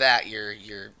make that your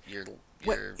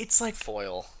it's like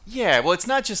foil. Yeah, well, it's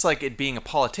not just like it being a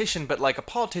politician, but like a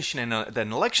politician in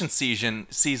an election season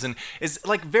is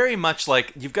like very much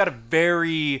like you've got a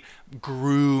very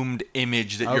groomed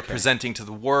image that you're presenting to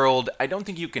the world. I don't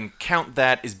think you can count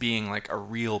that as being like a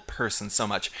real person so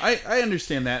much. I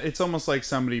understand that. It's almost like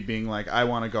somebody being like, I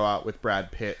want to go out with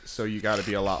Brad Pitt, so you got to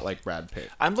be a lot like Brad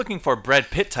Pitt. I'm looking for a Brad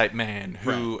Pitt type man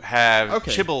who have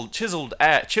chiseled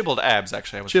abs.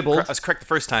 Actually, I was correct the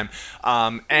first time.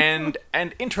 And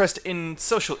interest in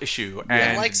social issue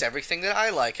and likes everything that I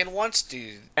like and wants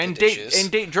to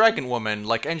date Dragon Woman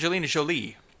like Angelina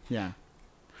Jolie. Yeah.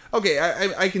 Okay,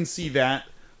 I can see that.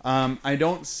 I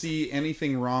don't see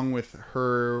anything wrong with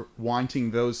her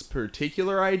wanting those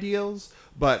particular ideals,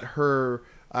 but her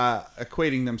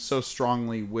equating them so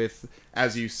strongly with,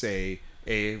 as you say,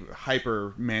 a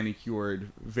hyper manicured,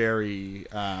 very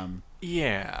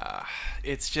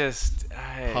it's just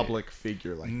public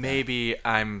figure like maybe that.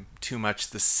 I'm too much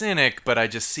the cynic, but I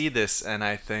just see this and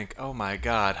I think, oh my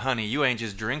God, honey, you ain't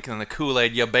just drinking the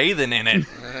Kool-Aid, you're bathing in it.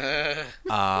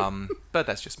 But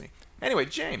that's just me. Anyway,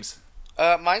 James.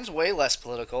 Mine's way less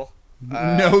political.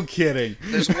 No kidding.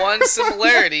 There's one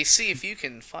similarity. See if you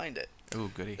can find it. Ooh,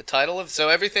 goody. The title of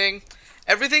everything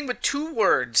but 2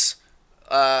 words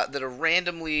that are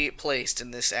randomly placed in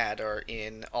this ad are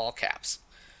in all caps.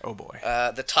 Oh boy.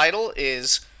 The title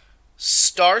is ***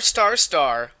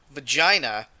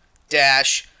 vagina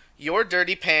 - your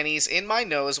dirty panties in my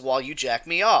nose while you jack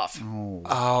me off.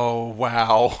 Oh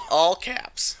wow. All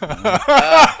caps.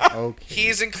 Okay.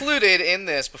 He's included in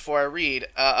this, before I read,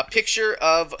 a picture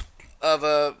of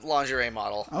a lingerie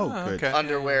model. Oh, good. Okay.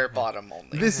 Underwear bottom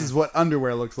only. This is what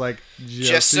underwear looks like.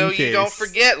 Just so in you case. don't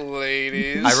forget,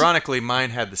 ladies. Ironically, mine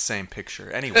had the same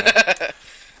picture. Anyway.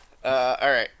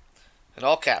 Alright. In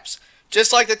all caps.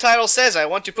 Just like the title says, I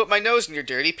want to put my nose in your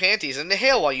dirty panties and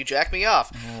inhale while you jack me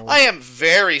off. I am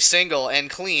very single and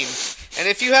clean, and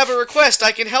if you have a request,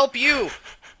 I can help you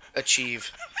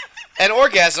achieve an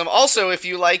orgasm. Also, if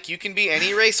you like, you can be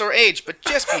any race or age, but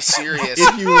just be serious.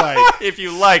 If you like. If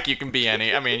you like, you can be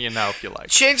any. I mean, if you like.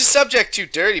 Change the subject to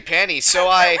dirty panties, so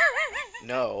I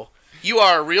know you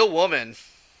are a real woman.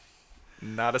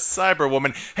 Not a cyber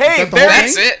woman. Hey,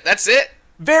 That's it.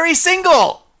 Very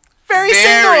single. Very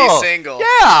single.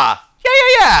 Yeah.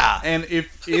 And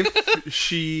if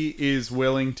she is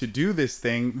willing to do this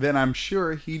thing, then I'm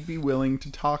sure he'd be willing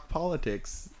to talk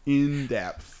politics in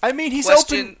depth. I mean, he's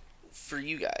Question open for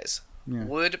you guys. Yeah.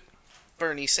 Would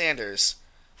Bernie Sanders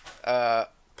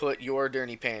put your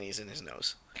dirty panties in his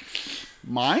nose?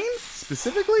 Mine?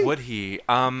 Specifically? Would he?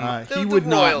 He would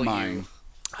not mind.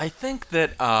 I think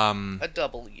that a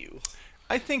double U.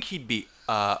 I think he'd be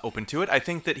open to it. I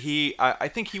think that I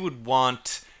think he would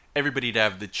want everybody to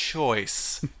have the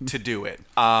choice to do it.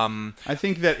 I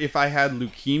think that if I had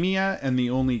leukemia and the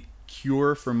only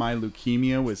cure for my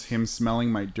leukemia was him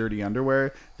smelling my dirty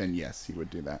underwear, then yes, he would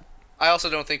do that. I also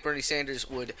don't think Bernie Sanders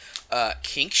would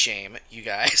kink shame you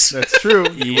guys. That's true.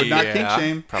 He would not kink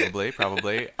shame.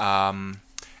 Probably. And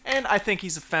I think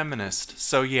he's a feminist.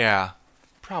 So yeah,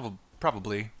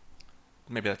 probably.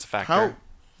 Maybe that's a factor. How?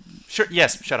 Sure.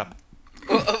 Yes. Shut up.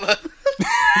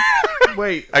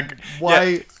 Wait.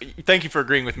 Why? Yeah, thank you for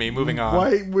agreeing with me. Moving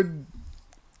on.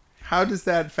 How does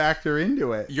that factor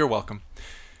into it? You're welcome.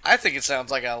 I think it sounds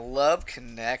like a love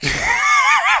connection.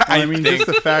 I mean, just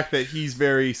the fact that he's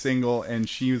very single and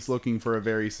she's looking for a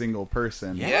very single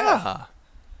person. Yeah.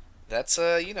 That's,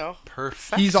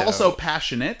 Perfect. He's also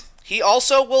passionate. He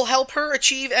also will help her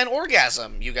achieve an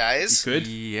orgasm, you guys. Good.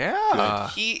 Yeah.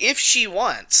 If she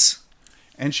wants.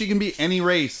 And she can be any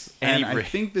race. I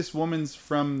think this woman's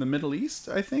from the Middle East,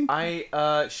 I think.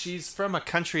 She's from a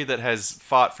country that has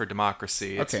fought for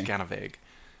democracy. It's kind of vague.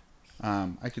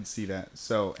 I could see that.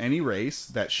 So any race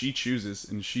that she chooses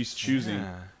and she's choosing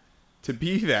to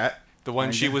be that, The one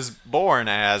I she guess. was born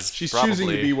as. She's probably. choosing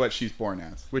to be what she's born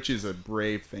as, which is a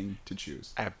brave thing to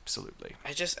choose. Absolutely.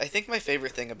 I think my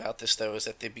favorite thing about this though is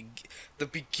that the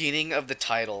beginning of the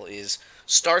title is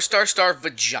star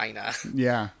vagina.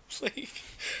 Yeah. Like,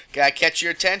 gotta catch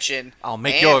your attention. I'll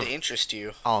make and your- interest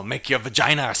you. I'll make your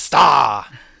vagina a star.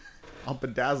 I'll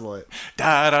bedazzle it.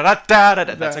 Da, da, da, da, da,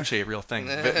 da. That's actually a real thing.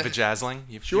 Vajazzling.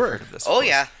 You've Sure. heard of this. of Oh course.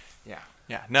 yeah, Yeah.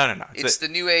 Yeah. No. it's the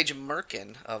new age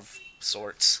merkin of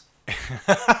sorts.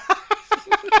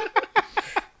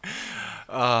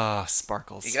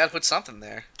 Sparkles. You gotta put something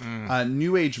there.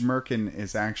 New Age Merkin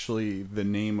is actually the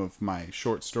name of my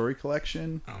short story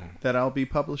collection that I'll be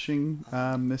publishing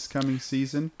this coming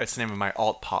season. It's the name of my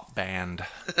alt pop band.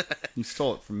 You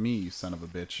stole it from me, you son of a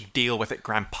bitch. Deal with it,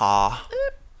 Grandpa.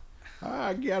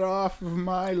 Get off of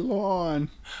my lawn.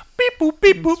 Beep boop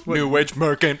beep boop. what- New Age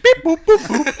Merkin. Beep boop boop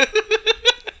boop.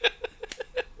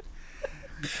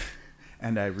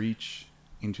 And I reach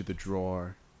into the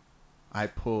drawer. I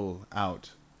pull out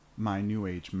my New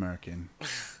Age Merkin.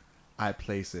 I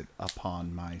place it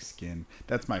upon my skin.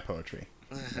 That's my poetry.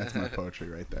 That's my poetry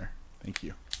right there. Thank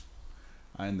you.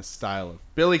 In the style of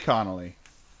Billy Connolly.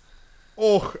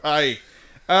 Oh,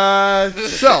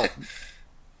 so,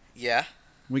 Yeah.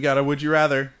 we got a Would You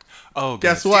Rather. Oh, good.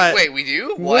 Guess what? Wait, we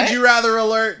do? What? Would You Rather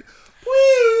alert.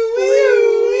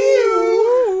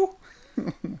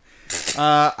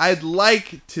 I'd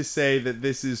like to say that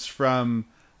this is from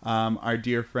our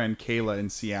dear friend Kayla in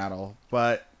Seattle,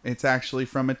 but it's actually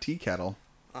from a tea kettle.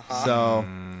 So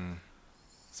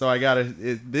I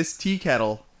this tea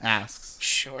kettle asks,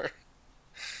 Sure.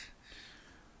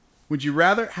 would you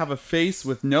rather have a face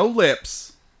with no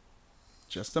lips,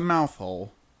 just a mouth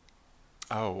hole,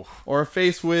 Oh. or a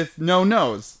face with no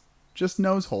nose, just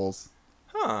nose holes,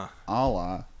 Huh. a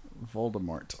la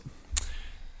Voldemort?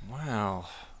 Wow.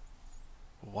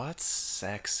 What's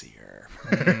sexier?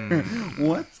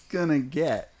 What's gonna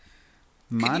get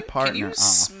my partner Can you off?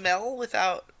 smell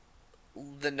without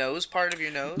the nose part of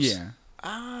your nose? Yeah,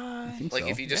 Uh, I think Like so.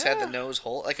 if you just Yeah. had the nose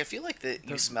hole. Like I feel like that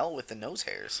you smell with the nose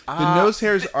hairs. The nose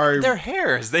hairs are They're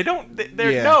hairs. They don't.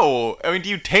 They're Yeah. no. I mean, do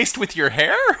you taste with your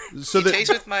hair? so You the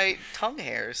taste with my tongue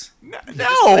hairs. No.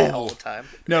 Just wet all the time.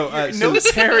 no so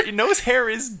Nose hair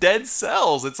is dead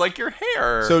cells. It's like your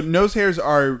hair. so nose hairs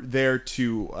are there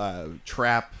to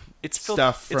trap It's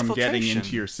stuff it's from getting filtration.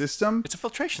 into your system. It's a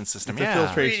filtration system. It's a yeah.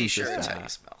 filtration Pretty sure system. it's how you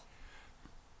smell.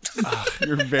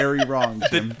 You're very wrong,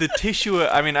 Jim. The tissue.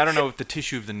 I mean, I don't know if the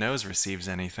tissue of the nose receives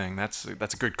anything. That's a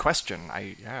good question.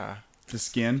 The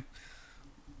skin.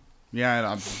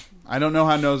 Yeah, I don't know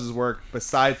how noses work.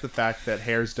 Besides the fact that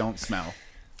hairs don't smell.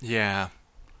 Yeah.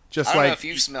 Just I don't know like if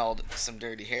you've smelled some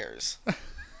dirty hairs.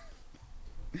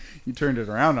 you turned it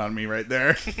around on me right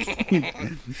there.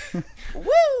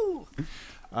 Woo!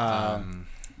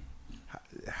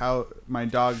 How my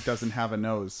dog doesn't have a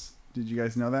nose. Did you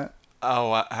guys know that?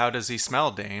 Oh, how does he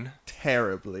smell, Dane?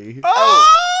 Terribly. Oh,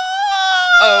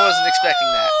 I wasn't expecting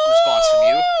that response from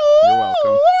you. You're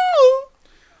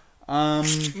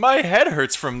welcome. My head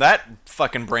hurts from that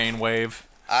fucking brainwave.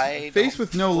 I Face don't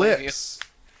with no blame you. lips.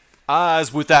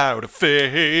 Eyes without a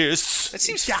face. That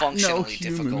seems Got no functionally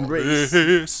human difficult. race.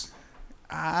 Face.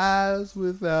 Eyes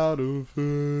without a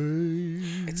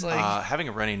face. It's like Having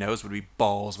a runny nose would be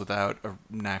balls without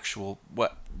an actual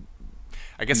what?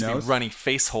 I guess it'd Nose? be runny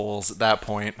face holes at that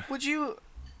point. would you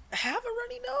have a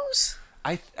runny nose?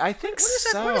 I think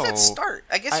Where does that start?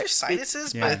 I guess your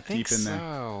sinuses, yeah. I but think deep in there.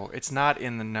 so. It's not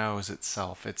in the nose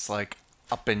itself. It's like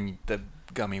up in the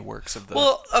gummy works of the.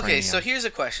 well, okay. So cranium. here's a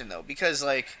question though, because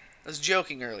like I was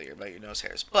joking earlier about your nose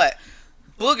hairs, but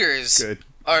boogers Good.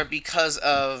 are because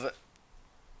of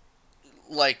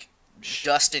like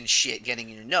dust and shit getting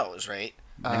in your nose, right?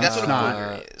 Like that's what a not.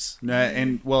 booger is.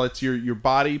 And well, it's your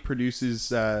body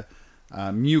produces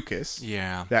mucus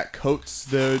Yeah. that coats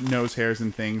the nose hairs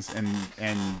and things, and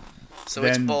So then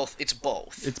it's both. It's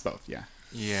both. It's both, yeah.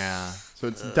 Yeah. So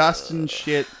it's dust and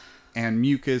shit and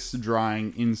mucus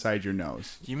drying inside your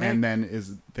nose, You may- and then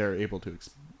they're able to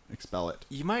expel it.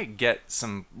 You might get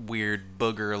some weird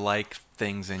booger-like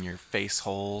things in your face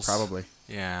holes. Probably.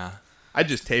 Yeah. I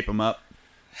just tape them up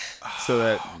so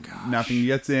that nothing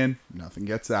gets in, nothing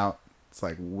gets out. It's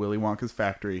like Willy Wonka's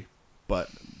factory, but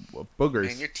boogers.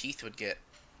 Man, your teeth would get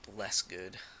less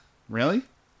good. Really?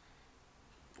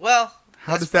 Well,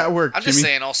 How does that work, I'm Jimmy? just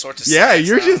saying all sorts of. Yeah, science,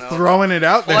 you're I don't just know. throwing it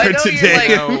out there Well, I know today.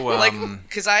 you're No, like,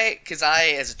 because I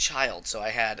as a child, so I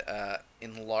had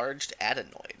enlarged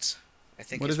adenoids. I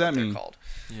think What is does that what they're mean? called.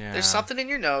 Yeah. There's something in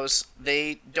your nose.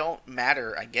 They don't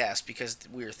matter, I guess, because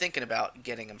we were thinking about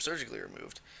getting them surgically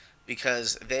removed,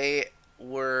 because they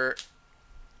were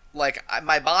like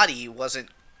my body wasn't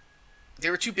They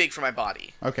were too big for my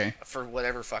body. Okay. For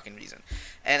whatever fucking reason.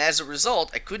 And as a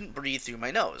result, I couldn't breathe through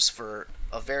my nose for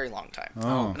a very long time.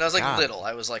 Oh. And I was like God. little.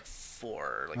 I was like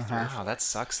 4, like 3 or 4. Wow, that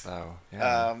sucks though.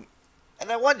 Yeah. And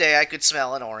then one day I could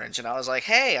smell an orange, and I was like,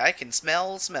 "Hey, I can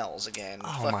smell smells again."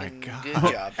 Oh my Fucking God. good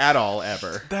job. At all,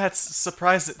 ever. That's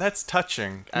surprising. That's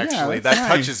touching. Actually, that's that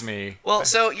nice. touches me. Well,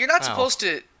 so you're not Wow. supposed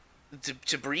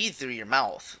to breathe through your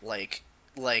mouth like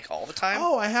all the time.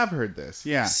 Oh, I have heard this.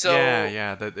 Yeah. So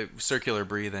yeah. The circular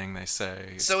breathing, they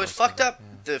say. So it fucked up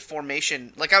the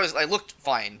formation. Like I looked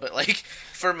fine, but like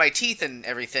for my teeth and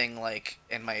everything, like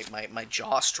and my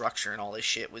jaw structure and all this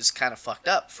shit was kind of fucked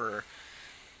up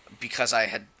because I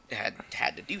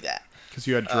had to do that. Because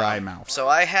you had dry mouth. So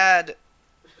I had,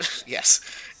 yes.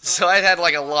 So I had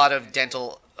like a lot of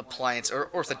dental appliance or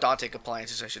orthodontic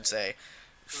appliances, I should say,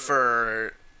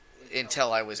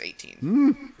 until I was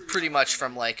 18. Pretty much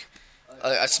from like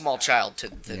a small child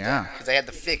to Yeah. because I had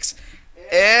to fix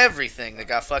everything that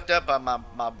got fucked up by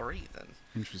my breathing.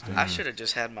 Interesting. I should have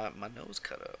just had my nose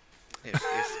cut up.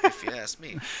 If you ask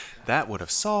me, That would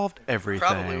have solved everything.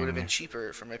 probably would have been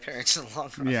cheaper for my parents in the long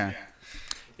run. Yeah.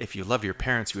 If you love your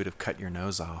parents, you would have cut your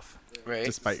nose off. Right.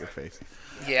 Despite your face.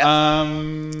 Yeah.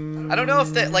 Um. I don't know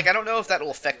if that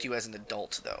will affect you as an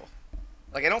adult though.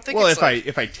 Like I don't think. Well, it's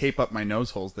if I tape up my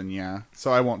nose holes, then yeah.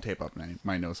 So I won't tape up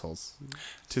my nose holes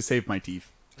to save my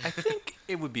teeth. I think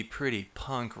it would be pretty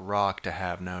punk rock to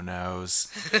have no nose.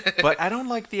 But I don't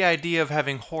like the idea of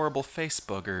having horrible face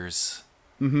boogers.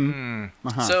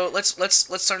 So let's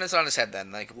turn this on its head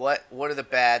then. Like what are the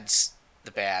bads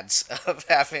of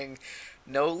having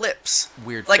no lips?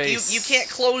 Weird like face. you can't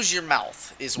close your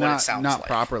mouth is what it sounds not like.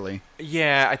 properly.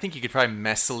 Yeah, I think you could probably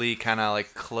messily kind of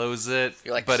like close it.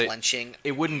 You're like but clenching.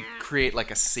 It wouldn't create like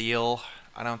a seal,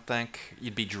 I don't think.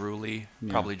 You'd be drooly.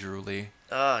 Probably drooly.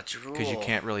 Drool. Because you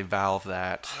can't really valve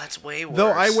that. Oh, that's way worse.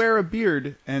 Though I wear a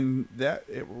beard, and that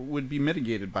it would be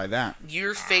mitigated by that.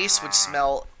 Your face would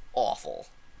smell awful.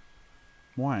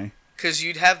 Why? Because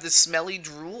you'd have the smelly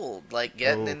drool, like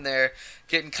getting Oh. in there,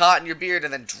 getting caught in your beard,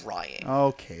 and then drying.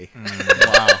 Okay.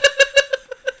 Wow.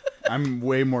 I'm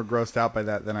way more grossed out by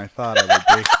that than I thought I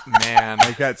would be. Man.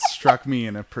 Like that struck me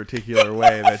in a particular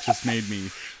way that just made me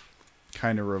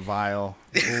kind of revile.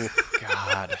 Ooh.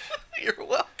 God. You're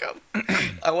welcome.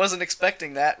 I wasn't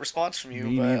expecting that response from you,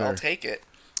 Me but neither. I'll take it.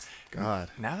 God.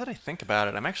 Now that I think about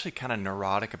it, I'm actually kind of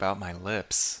neurotic about my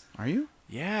lips. Are you?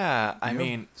 Yeah, I You have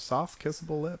mean, soft,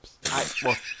 kissable lips.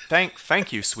 well,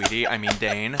 thank you, sweetie. I mean,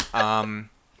 Dane.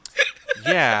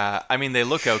 Yeah, I mean, they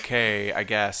look okay, I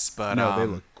guess, but No, they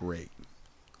look great.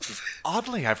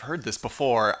 oddly, I've heard this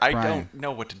before. I Brian. don't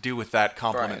know what to do with that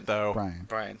compliment, though.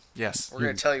 Brian, Yes, Yes. we're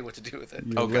going to tell you what to do with it.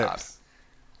 your Oh, God. lips,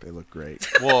 they look great.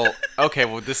 Well, okay.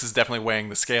 Well, this is definitely weighing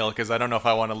the scale because I don't know if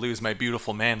I want to lose my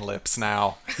beautiful man lips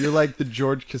now. You're like the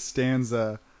George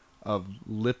Costanza of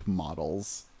lip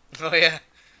models. Oh, yeah.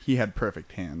 He had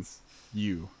perfect hands.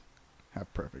 You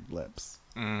have perfect lips.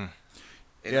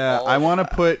 It Yeah, all- I want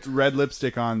to put red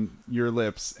lipstick on your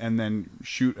lips and then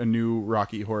shoot a new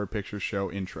Rocky Horror Picture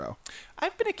Show intro.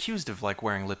 I've been accused of like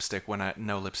wearing lipstick when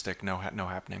no lipstick, no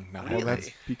happening, not Well, Really? happening. that's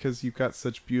because you've got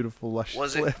such beautiful, luscious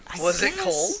Was it lips. was it guess.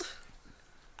 cold?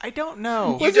 I don't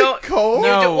know. Was you don't it cold?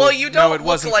 No. you don't it look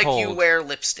wasn't like you cold. wear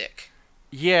lipstick.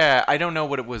 Yeah, I don't know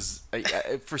what it was.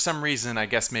 For some reason, I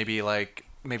guess maybe I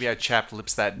chapped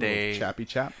lips that day. Chappy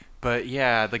chap. But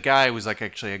yeah, the guy was like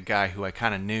actually a guy who I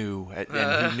kind of knew and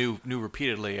who knew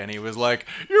repeatedly, and he was like,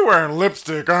 "You're wearing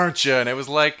lipstick, aren't you?" And it was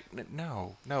like,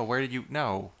 "No, where did you?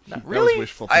 No, not That was really."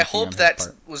 wishful I thinking hope on his that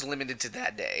part. was limited to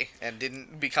that day and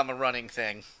didn't become a running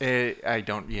thing. I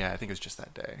don't. Yeah, I think it was just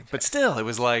that day. But still, it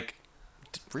was like,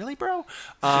 really, bro?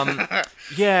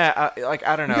 Yeah, like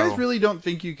I don't know. You guys really don't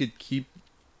think you could keep,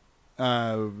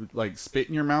 like, spit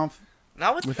in your mouth?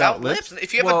 Not Without without lips? lips.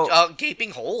 If you have Well- a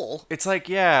gaping hole, It's like,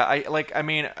 yeah,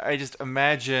 I just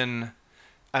imagine.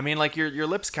 I mean, like your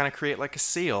lips kind of create like a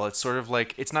seal. It's sort of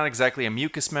like it's not exactly a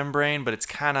mucous membrane, but it's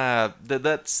kind of that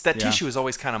Yeah. tissue is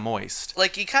always kind of moist.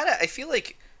 like I feel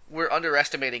like we're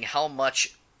underestimating how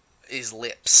much is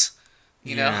lips.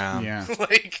 You know? Yeah.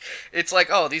 Like, it's like,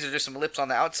 oh, these are just some lips on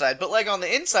the outside. But, like, on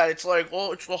the inside, it's like,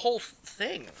 well, it's the whole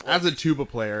thing. Like, As a tuba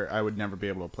player, I would never be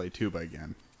able to play tuba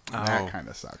again. Oh. That kind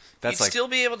of sucks. That's you'd like still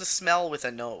be able to smell with a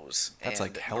nose. That's and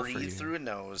like hell for breathe you. through a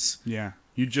nose. Yeah.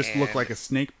 You just look And like a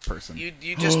snake person. You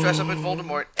just dress up as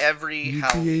Voldemort every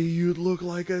Halloween. You'd look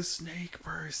like a snake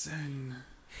person.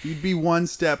 You'd be one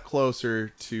step closer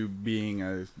to being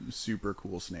a super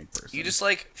cool snake person. You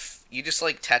just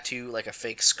like tattoo like a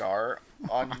fake scar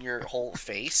on your whole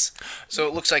face, so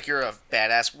it looks like you're a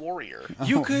badass warrior.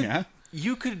 you Oh, could yeah?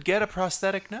 you could get a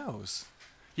prosthetic nose.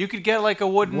 You could get like a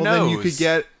wooden Well, nose. then you could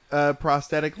get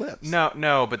prosthetic lips.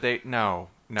 No, but no.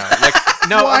 Like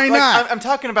no, Why not? I'm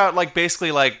talking about like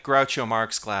basically like Groucho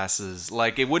Marx glasses.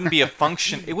 Like it wouldn't be a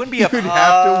function. It wouldn't be a. You'd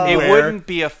have to It wear- wouldn't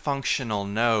be a functional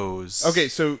nose. Okay,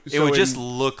 so it would in- just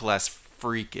look less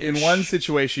freakish. In one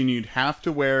situation, you'd have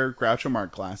to wear Groucho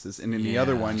Marx glasses, and in the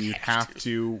other one, you'd have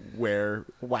to wear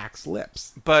wax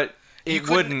lips. but You it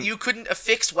couldn't- wouldn't. You couldn't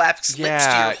affix wax lips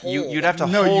Yeah, to your hole. you'd have to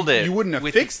No, hold you, it. you wouldn't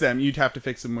with affix them. You'd have to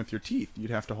fix them with your teeth. You'd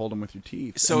have to hold them with your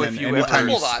teeth. So and if then you anytime ever-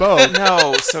 you Hold on. spoke,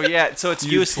 No, so it's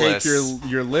you useless. take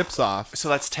your lips off So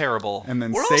that's terrible. and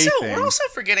then We're say also things. we're also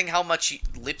forgetting how much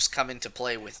lips come into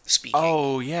play with speaking.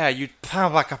 Oh yeah, you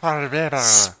sound like a part of it.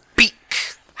 Speak.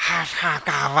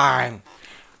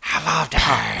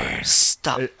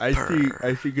 Stop. I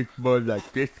think it's more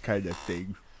like this kind of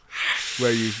thing,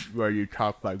 where you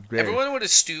talk like this. Everyone would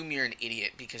assume you're an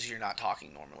idiot because you're not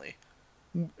talking normally.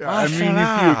 I mean,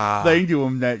 if you explain to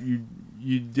them that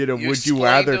you did a would you explain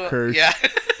rather to- curse, Yeah.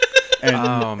 and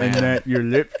Oh, man. and that your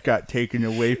lips got taken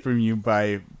away from you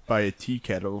by a tea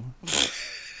kettle.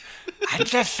 I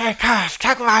just think I've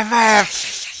took my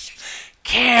lips.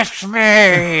 Kiss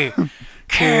me.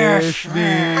 Kiss me.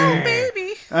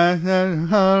 Baby. I said,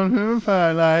 "Hold the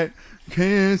firelight,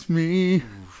 kiss me.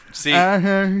 See, I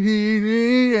can't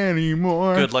eat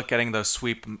anymore." good luck getting those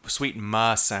sweet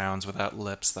ma sounds without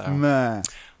lips, though. Ma,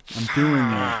 I'm doing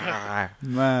it.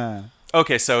 Ma.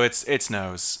 Okay, so it's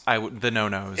nose. The no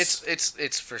nose.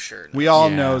 It's for sure. No. We all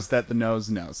Yeah. knows that the nose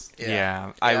knows.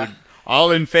 yeah. I would.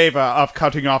 All in favor of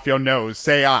cutting off your nose,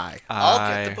 say aye. I'll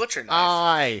I- get the butcher knife.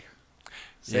 Aye.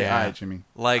 Say Yeah. aye, Jimmy.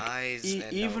 Like Eyes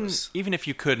and even nose. even if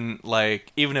you couldn't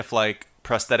like even if like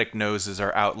prosthetic noses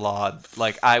are outlawed,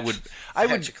 like I would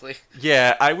Magically.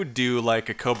 yeah, I would do like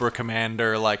a Cobra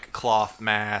Commander like cloth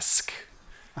mask,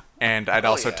 and I'd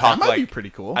also yeah. talk That might be like pretty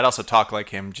cool. I'd also talk like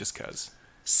him just cause.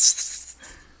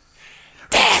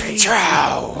 That's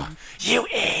true, you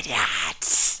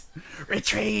idiots!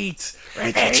 Retreat!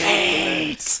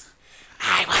 Retreat!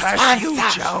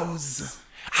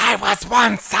 I was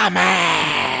once a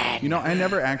man. You know, I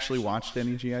never actually watched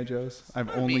any G.I. Joes. I've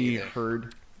only either.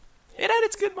 heard. It had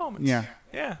its good moments. Yeah.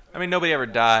 Yeah. I mean, nobody ever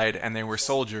died, and they were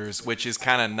soldiers, which is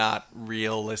kind of not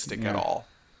realistic at all.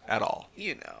 At all.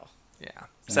 You know. Yeah.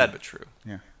 Sad but true.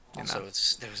 Yeah. You Also, know.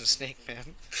 there was a snake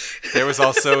man. There was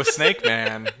also Snake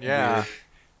Man. Yeah.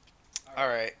 All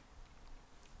right.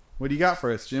 What do you got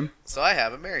for us, Jim? So I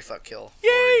have a Mary Fuck Kill. For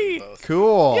Yay! you both.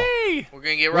 Cool. Yay! We're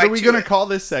gonna get What right are we to gonna it. call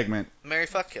this segment? Mary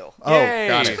Fuck Kill. Oh, Yay.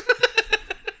 got it.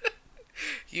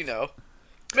 You know.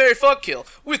 Mary Fuck Kill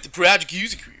with the Project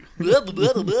Music Crew. Blah,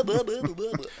 blah, blah, blah, blah, blah, blah,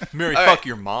 blah. Mary, All fuck right.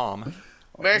 your mom.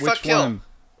 Mary Which Fuck Kill. one?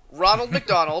 Ronald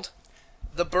McDonald,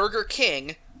 the Burger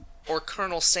King, or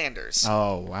Colonel Sanders.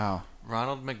 Oh, wow.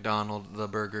 Ronald McDonald, the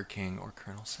Burger King, or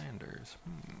Colonel Sanders.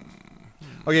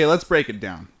 Okay, let's break it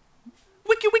down.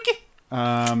 Wiki wiki.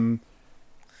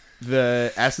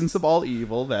 The essence of all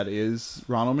evil, that is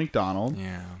Ronald McDonald.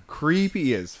 Yeah.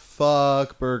 Creepy as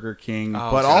fuck Burger King, Oh,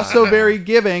 but God. also very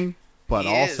giving. But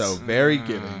He is. also very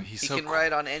giving. He's He so can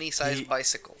ride on any size he-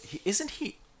 bicycle. Isn't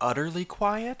he utterly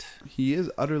quiet? He is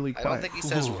utterly I quiet. don't think he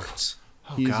says Ooh. words.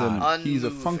 Oh he's God. he's a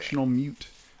Unmoving. functional mute.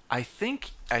 I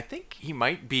think he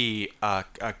might be a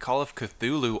Call of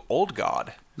Cthulhu old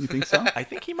god. You think so? I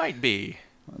think he might be.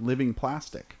 Living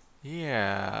plastic.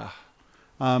 Yeah.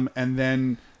 And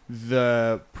then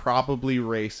the probably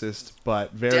racist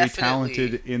but very Definitely.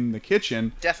 talented in the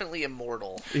kitchen, Definitely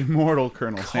immortal. immortal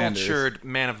Colonel Sanders. Cultured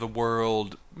man of the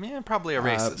world. Yeah, probably a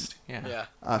racist. Yeah.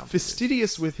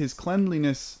 Fastidious with his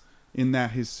cleanliness in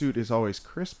that his suit is always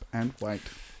crisp and white.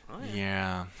 Oh, yeah.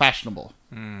 Yeah. Fashionable.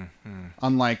 Mm-hmm.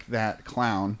 Unlike that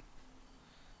clown,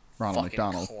 Ronald Fucking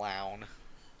McDonald.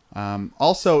 clown.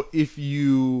 Also, if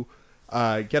you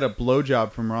get a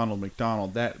blowjob from Ronald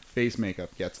McDonald, that face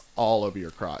makeup gets all over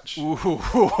your crotch. Ooh.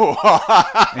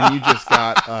 And you just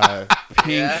got a pink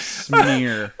Yeah.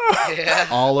 smear Yeah.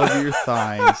 all over your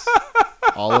thighs,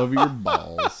 all over your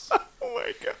balls. Oh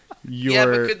my God. Your Yeah,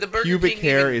 but could the Burger pubic King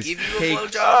hair even is give you a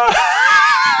caked. blowjob?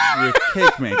 Your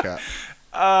cake makeup.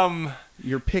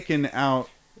 You're picking out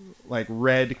like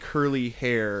red curly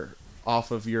hair off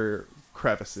of your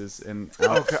crevices and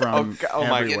out from oh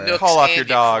my everywhere. Nooks Call off and your your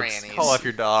dogs. crannies. Call off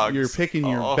your dogs. You're picking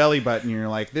your Oh. belly button. You're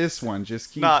like, this one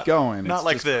just keeps Not- going. not It's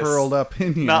like just this. curled up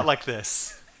in here. Not like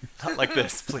this. Not like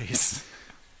this, please.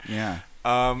 Yeah.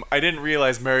 I didn't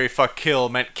realize Mary Fuck Kill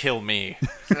meant kill me.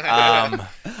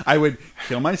 I would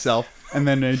kill myself and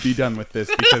then I'd be done with this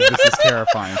because this is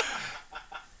terrifying.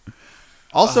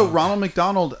 Also, Ronald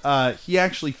McDonald, he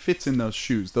actually fits in those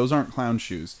shoes. Those aren't clown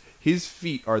shoes. His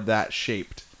feet are that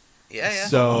shaped Yeah.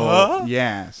 So so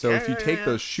Yeah, if you yeah, take yeah.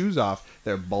 those shoes off,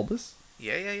 they're bulbous,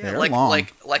 Yeah. They're Like long.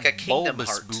 like a kingdom Bulbous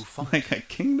heart. Bouffon. like a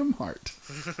kingdom heart.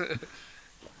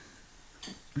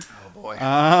 Oh boy.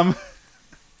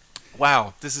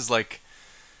 Wow, this is like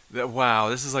the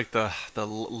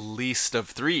least of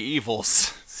three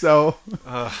evils. So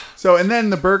and then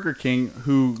the Burger King,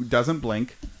 who doesn't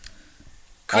blink,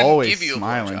 Couldn't always give you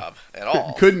smiling. a blowjob at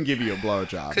all. Couldn't give you a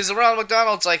blowjob. Because the Ronald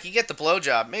McDonald's like, you get the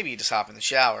blowjob, maybe you just hop in the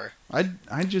shower. I'd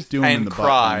just do him in And the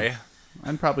cry. butt.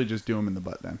 Then. I'd probably just do him in the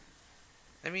butt then.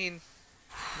 I mean,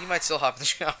 you might still hop in the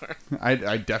shower.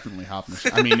 I'd definitely hop in the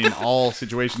shower. I mean, in all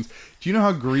situations. Do you know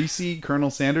how greasy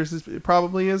Colonel Sanders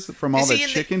probably is from all the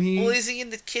chicken he eats? Well, is he in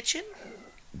the kitchen?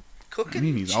 Cooking? I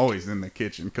mean, he's always in the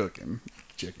kitchen cooking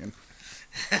chicken.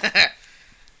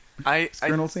 It's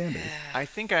Colonel Sanders. I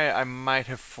think I might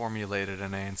have formulated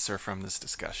an answer from this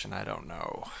discussion. I don't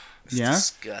know. It's Yeah?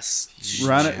 disgust.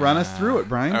 Run us through it,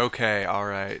 Brian. Okay, all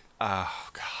right. Oh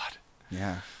God,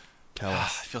 Yeah. Tell I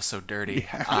us. feel so dirty.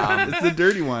 It's the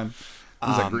dirty one.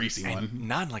 It's a greasy and one.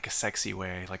 not in like a sexy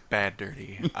way, like bad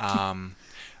dirty.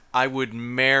 I would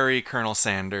marry Colonel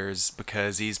Sanders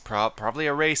because he's probably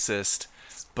a racist,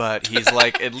 but he's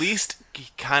like at least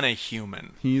kind of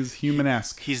human. He's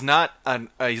human-esque. He's not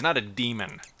a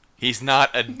demon. He's not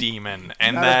a demon,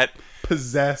 and Not a that.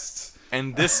 possessed.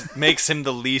 And this makes him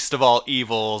the least of all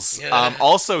evils. Yeah.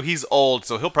 Also, he's old,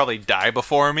 so he'll probably die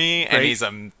before me, and Right. he's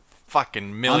a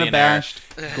fucking millionaire. Unabashed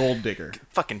gold digger.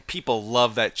 Fucking people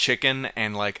love that chicken,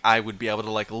 and like I would be able to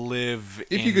like live.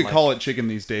 If in, you could like, call it chicken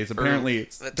these days, apparently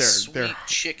it's That they're sweet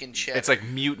chicken cheddar. it's like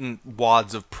mutant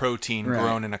wads of protein Right.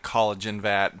 grown in a collagen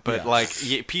vat, but Yeah.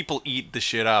 like people eat the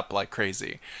shit up like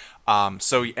crazy.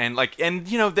 So and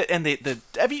you know the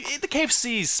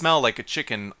KFCs smell like a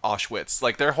chicken Auschwitz.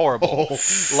 Like they're horrible.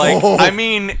 I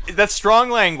mean that's strong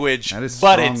language, That is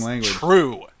but strong it's language.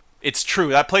 true. It's true.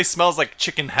 That place smells like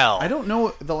chicken hell. I don't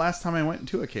know the last time I went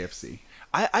to a KFC.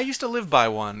 I used to live by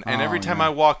one, and every time yeah. I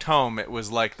walked home, it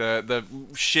was like the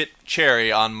shit cherry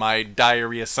on my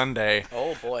diarrhea sundae.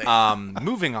 oh boy.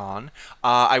 Moving on,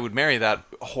 I would marry that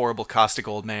horrible caustic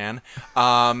old man,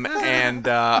 and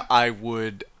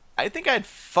I think I'd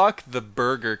fuck the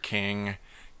Burger King,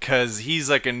 cause he's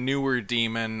like a newer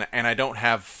demon, and I don't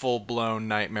have full blown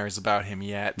nightmares about him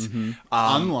yet.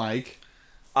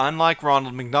 Unlike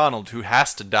Ronald McDonald, who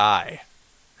has to die.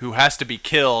 Who has to be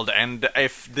killed, and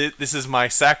if this is my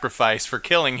sacrifice for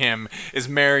killing him, is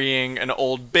marrying an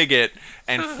old bigot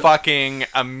and fucking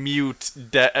a mute,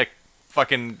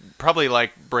 fucking probably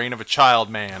like brain of a child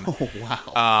man. Oh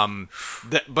wow.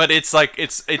 But it's like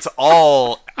it's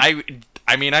all I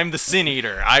mean I'm the sin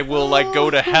eater. I will like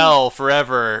go to hell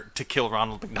forever to kill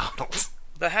Ronald McDonald.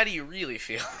 But how do you really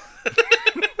feel?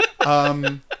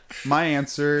 My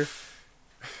answer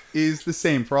is the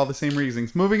same for all the same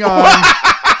reasons. Moving on.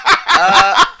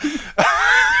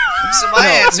 So my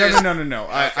answer is No.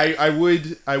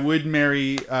 I would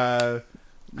marry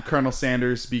Colonel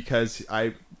Sanders because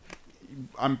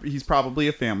he's probably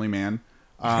a family man.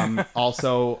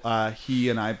 Also, he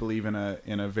and I believe in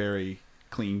a very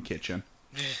clean kitchen,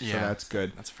 so that's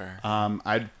good. That's fair.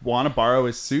 I'd want to borrow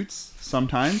his suits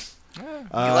sometimes. you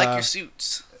like your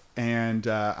suits. And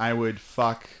I would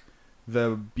fuck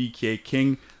the BK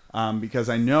King because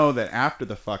I know that after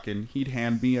the fucking, he'd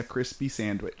hand me a crispy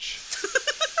sandwich.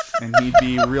 And he'd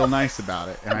be real nice about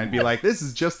it. And I'd be like, this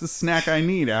is just the snack I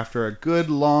need after a good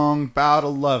long bout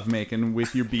of lovemaking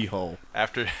with your beehole.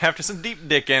 After some deep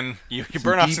dicking, you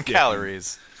burn off deep some dicking.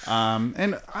 calories.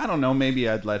 And I don't know, maybe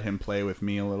I'd let him play with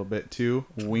me a little bit too.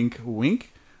 Wink,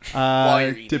 wink. While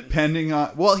you're eating. Depending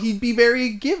on... Well, he'd be very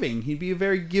giving. He'd be a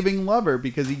very giving lover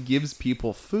because he gives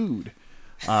people food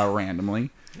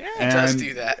randomly. Yeah, he does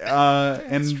do that.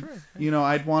 And, true. you know,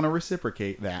 I'd want to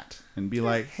reciprocate that and be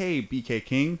like, hey, BK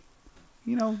King,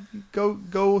 you know, go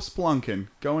splunking.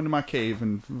 Go into my cave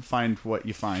and find what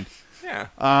you find. Yeah.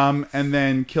 And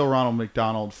then kill Ronald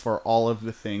McDonald for all of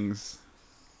the things.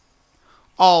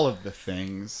 All of the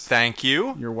things. Thank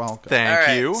you. You're welcome. All Thank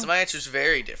right, you. so my answer's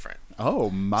very different. Oh,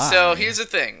 my. So here's the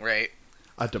thing, right?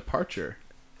 A departure.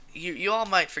 You all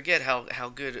might forget how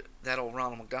good that old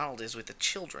Ronald McDonald is with the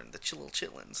children, the little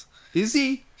chitlins. Is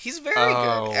he? He's very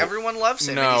Oh. good. Everyone loves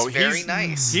him. No, and he's very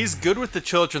nice. He's good with the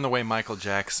children the way Michael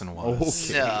Jackson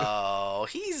was. Okay. No,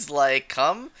 he's like,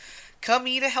 come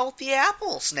eat a healthy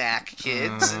apple snack,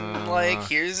 kids, and like,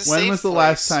 here's a When safe was the place.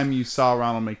 last time you saw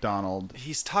Ronald McDonald?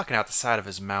 He's talking out the side of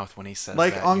his mouth when he says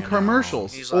Like that, on you know.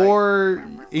 commercials He's like- or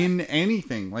in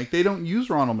anything. Like they don't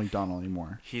use Ronald McDonald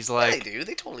anymore. He's Yeah, like, they do.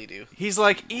 They totally do. he's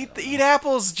like, eat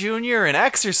apples, Junior, and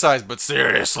exercise. But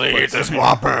seriously, eat this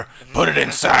Whopper. Put it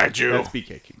inside you. That's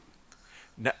BK King.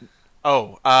 No,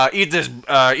 Eat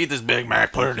this Big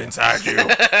Mac, put it inside you.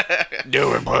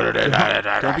 Do it, put it in.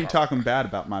 Don't be talking bad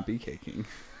about my BK King.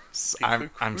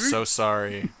 I'm so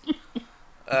sorry.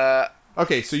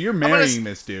 Okay, so you're gonna marrying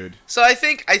this dude. So I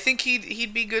think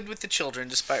he'd be good with the children,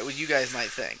 despite what you guys might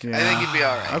think. I think he'd be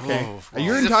all right. Okay, Oh,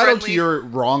 you're He's a entitled to friendly- your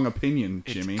wrong opinion,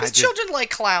 Jimmy. Because children like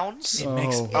clowns.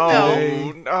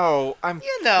 Oh no!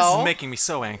 You know. This is making me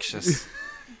so anxious.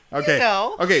 Okay,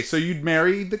 know. okay, so you'd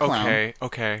marry the clown.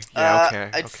 Okay. Yeah. Okay.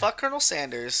 I'd fuck Colonel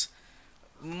Sanders,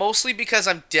 mostly because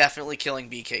I'm definitely killing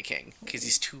BK King because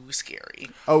he's too scary.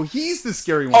 Oh, he's the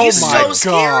scary one. He's my so God.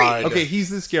 scary. Okay, he's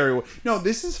the scary one. No,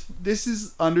 this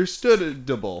is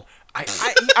understandable.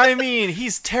 I mean,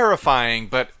 he's terrifying,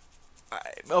 but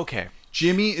okay.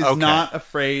 Jimmy is Okay. not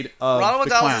afraid of Ronald the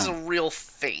McDonald clown. is a real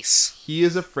face. He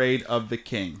is afraid of the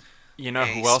king. You know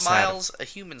And who he else smiles a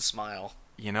human smile.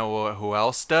 You know who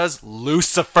else does?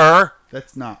 Lucifer.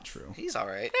 That's not true. He's all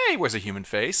right. Yeah, he wears a human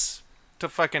face to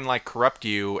fucking like corrupt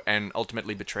you and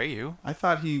ultimately betray you. I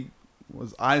thought he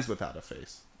was eyes without a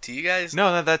face. Do you guys?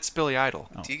 No, that's Billy Idol.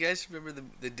 Do you guys remember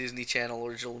the Disney Channel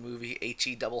original movie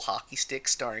H.E. Double Hockey Stick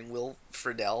starring Will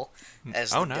Friedle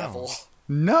as Oh, the no. devil?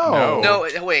 No. No.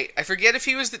 No, wait. I forget if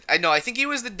he was the. I think he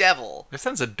was the devil. That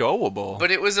sounds adorable. But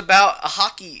it was about a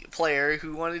hockey player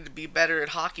who wanted to be better at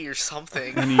hockey or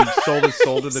something. And he sold his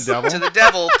soul to the devil. To the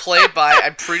devil, played by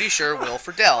I'm pretty sure Will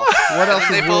Friedle. What else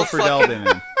And is they Will both Friedle fucking-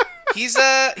 in?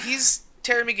 He's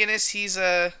Terry McGinnis. He's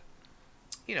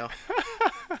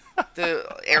the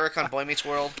Eric on Boy Meets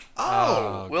World.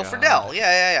 Oh, Will God. Friedle.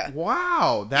 Yeah.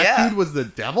 wow, that Yeah. dude was the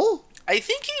devil. I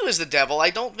think he was the devil. I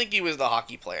don't think he was the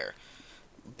hockey player.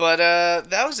 But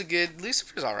that was a good.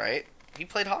 Lucifer's all right. He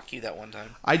played hockey that one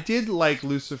time. I did like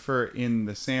Lucifer in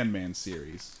the Sandman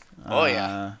series. Oh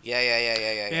yeah.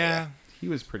 Yeah. He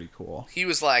was pretty cool. He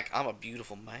was like, "I'm a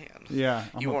beautiful man." Yeah.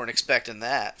 You weren't expecting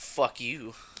that. Fuck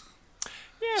you.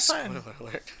 yeah, Spoiler fine.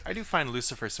 alert. I do find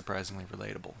Lucifer surprisingly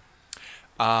relatable.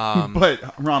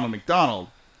 But Ronald McDonald.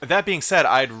 That being said,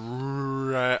 I'd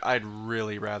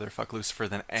really rather fuck Lucifer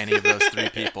than any of those three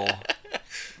people.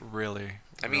 Really.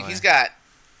 I mean, really. he's got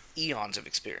eons of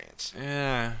experience.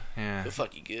 Yeah. He'll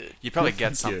fuck you good. You'd probably He'll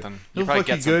get fuck you. something. He'll You'd probably fuck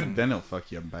you get good, something. then he'll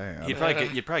fuck you bad. You'd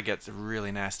probably get a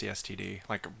really nasty STD,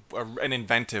 like an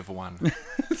inventive one.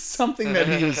 Something that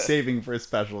he was saving for a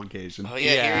special occasion. Oh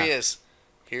yeah, Yeah. here he is.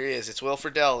 Here he is. It's Will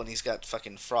Friedle, and he's got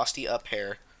fucking frosty up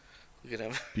hair. Look at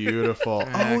him. Beautiful.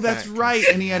 Yeah, Oh, that's kinda- right.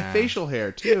 And he had yeah. facial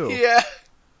hair too. Yeah,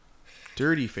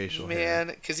 Dirty facial hair.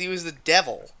 man, because he was the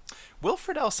devil. Will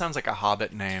Friedle sounds like a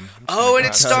Hobbit name. I'm just Oh, gonna and go it out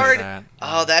and say starred. that.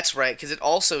 Oh, that's right, because it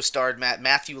also starred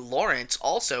Matthew Lawrence,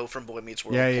 also from Boy Meets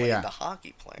World, Yeah, playing the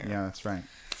hockey player. Yeah, that's right.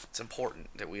 It's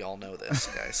important that we all know this,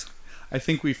 guys. I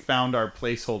think we found our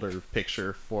placeholder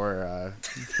picture for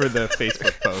the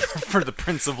Facebook post. For the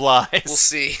Prince of Lies. We'll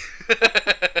see.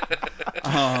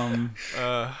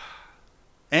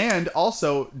 And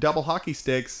also Double Hockey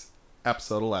Sticks,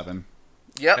 episode 11.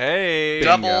 Yep. Hey.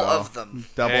 Double Bingo. of them.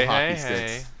 Double hey, hockey hey,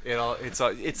 sticks. hey.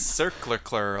 It's circular.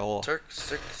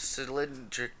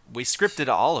 Cylindric We scripted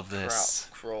all of this.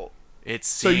 crow. It's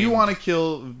So you want to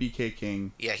kill BK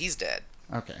King? Yeah, he's dead.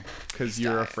 Okay, because He's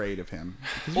you're died. afraid of him.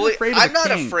 'Cause Well, you're afraid of I'm a not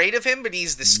king. afraid of him, but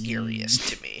he's the scariest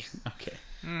to me. Okay,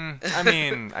 I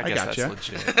mean, I guess gotcha. that's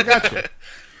legit. I got you.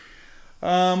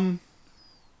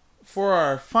 For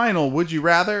our final, would you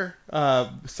rather?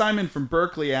 Simon from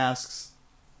Berkeley asks,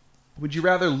 would you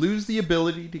rather lose the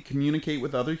ability to communicate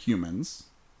with other humans,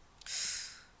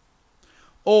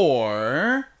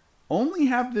 or only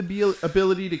have the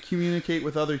ability to communicate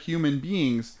with other human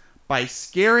beings by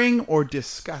scaring or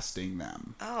disgusting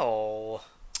them? Oh.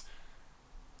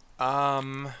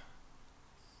 Wow.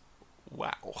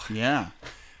 Yeah.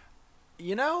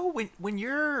 You know, when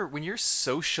you're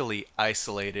socially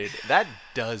isolated, that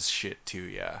does shit to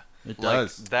you. It Like,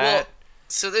 does. that. Well,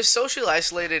 so there's socially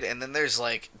isolated, and then there's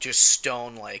like just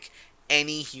stone, like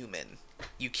any human.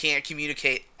 You can't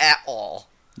communicate at all.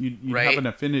 You'd right? have an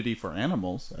affinity for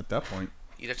animals at that point.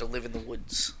 You'd have to live in the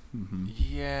woods.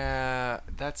 Yeah,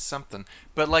 that's something.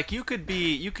 But like, you could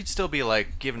still be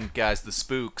like giving guys the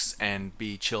spooks and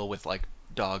be chill with like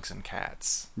dogs and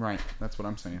cats. Right. That's what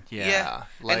I'm saying. Yeah,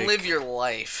 like, and live your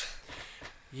life.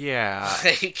 Yeah,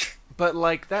 Like, but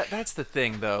like that's the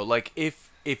thing though. Like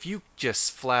if you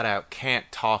just flat out can't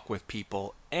talk with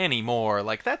people anymore,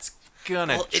 like that's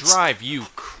gonna Well, it's- drive you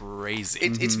crazy.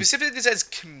 it specifically says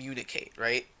communicate,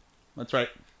 right? That's right.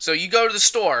 So you go to the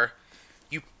store,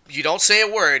 you don't say a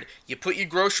word, you put your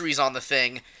groceries on the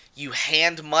thing, you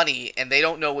hand money, and they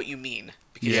don't know what you mean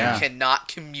because Yeah. you cannot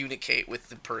communicate with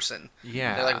the person.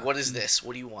 Yeah. They're like, "What is this?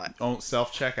 What do you want?" Oh,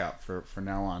 self checkout for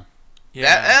now on.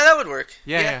 Yeah. That would work.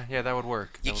 Yeah, that would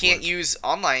work. You That would can't work. use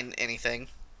online anything,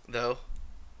 though.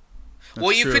 That's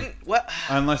well, you true. couldn't. Well,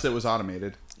 Unless it was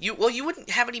automated. you wouldn't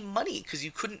have any money because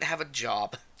you couldn't have a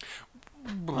job.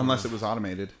 Unless it was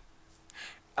automated.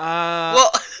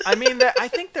 Well, I mean, I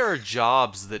think there are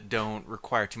jobs that don't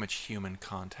require too much human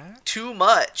contact. too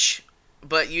much,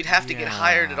 but you'd have to get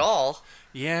hired at all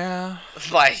Yeah.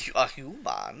 by a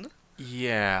human.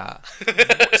 Yeah.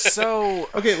 So,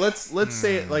 Okay, let's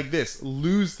say it like this: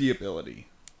 lose the ability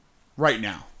right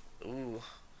now. Ooh.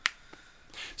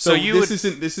 So you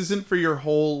this isn't for your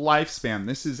whole lifespan.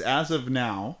 This is as of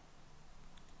now.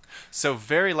 so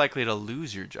very likely to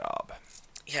lose your job.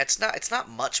 Yeah, it's not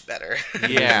much better.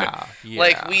 Yeah. Yeah.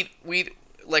 Like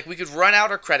we could run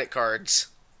out our credit cards,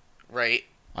 right?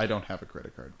 I don't have a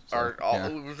credit card. So,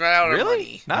 We'd run out our Really?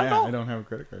 money. Not at yeah, all. I don't have a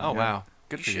credit card. Oh yeah. wow.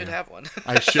 Good You for should you. have one.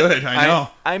 I should. I know.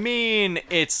 I mean,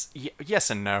 it's yes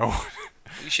and no.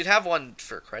 You should have one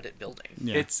for credit building.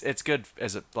 Yeah. It's good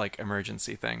as a like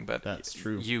emergency thing, but That's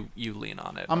true. You lean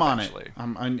on it. I'm on eventually.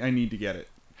 it. I need to get it.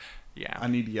 Yeah. I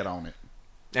need to get on it.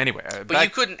 Anyway, But you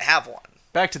couldn't have one.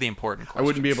 back to the important I question.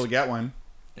 wouldn't be able to get one.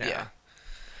 Yeah.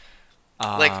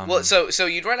 Um, Like, so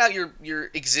you'd run out your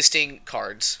existing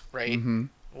cards, right? Mm-hmm.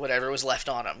 Whatever was left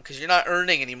on them, because you're not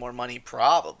earning any more money,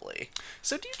 probably.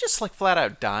 So do you just like flat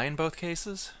out die in both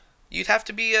cases? You'd have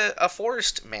to be a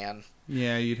forest man.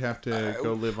 Yeah, you'd have to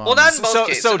go live on. well, not in both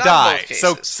cases. So not in die. both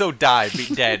cases. So die. Be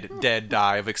dead.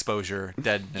 Die of exposure.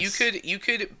 Deadness. You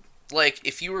could like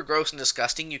if you were gross and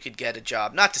disgusting, you could get a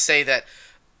job. Not to say that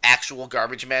actual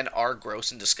garbage men are gross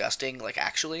and disgusting, like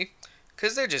actually,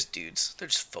 because they're just dudes. They're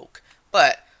just folk.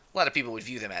 But a lot of people would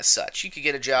view them as such. You could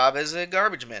get a job as a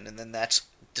garbage man, and then that's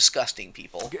disgusting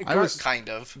people. I was- kind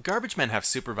of. Garbage men have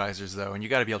supervisors though, and you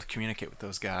got to be able to communicate with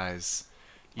those guys.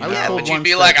 You I was Yeah, told but you'd once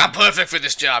be that- like, I'm perfect for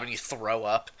this job, and you throw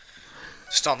up.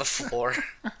 Just on the floor.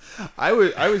 I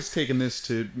was taking this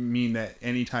to mean that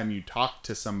anytime you talk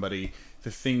to somebody,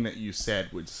 the thing that you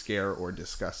said would scare or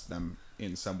disgust them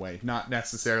in some way, not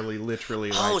necessarily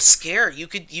literally. Oh, Like, scare. You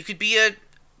could be a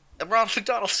Ronald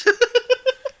McDonald.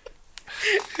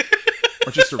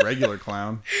 or just a regular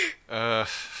clown,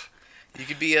 You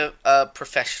could be a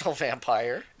professional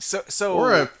vampire. So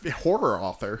or a horror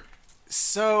author.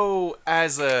 So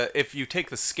if you take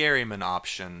the Scaryman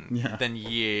option, Yeah. then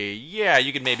yeah,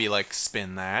 you could maybe like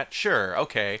spin that. Sure,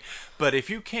 okay. But if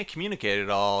you can't communicate at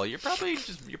all, you're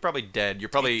probably dead. You're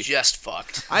probably Just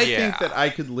fucked. I Yeah. think that I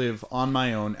could live on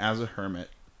my own as a hermit.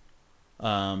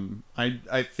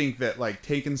 I think that like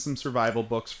taking some survival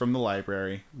books from the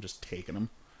library, I'm just taking them.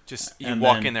 just you and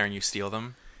walk then- in there and you steal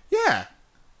them. Yeah,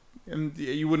 and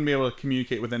you wouldn't be able to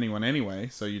communicate with anyone anyway,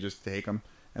 so you just take them,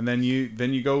 and then you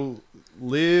go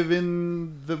live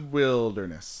in the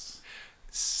wilderness.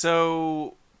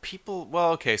 So people,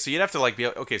 well, okay, so you'd have to like be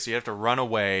okay, so you have to run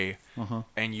away,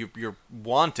 and you're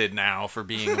wanted now for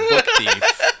being a book thief.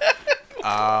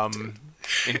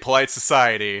 In polite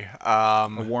society. A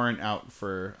warrant out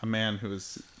for a man who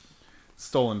has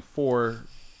stolen 4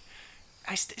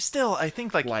 I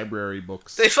think like library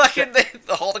books. They fucking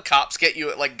all the cops get you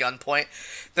at like gunpoint.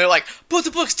 They're like, put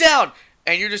the books down,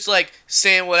 and you're just like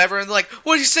saying whatever, and they're like,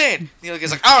 what are you saying? And the other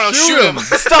guy's like, I don't know, shoot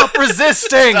him. Stop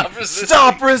resisting! Stop resisting.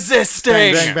 Stop resisting!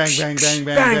 Bang, bang, bang, bang, bang,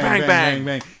 bang, bang, bang,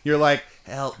 bang. You're like,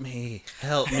 help me.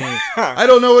 I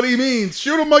don't know what he means.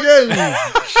 Shoot him again.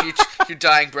 Your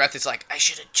dying breath is like, I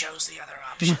should have chose the other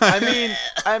option.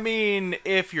 I mean,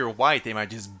 if you're white, they might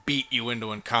just beat you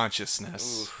into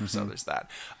unconsciousness. So there's that.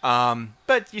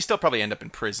 But you still probably end up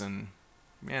in prison.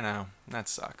 You know, that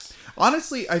sucks.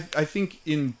 Honestly, I think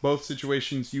in both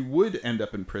situations you would end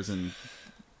up in prison,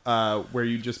 where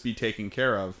you'd just be taken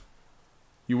care of.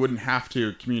 You wouldn't have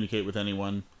to communicate with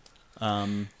anyone.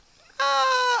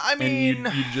 I mean,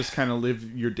 And you'd just kind of live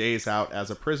your days out as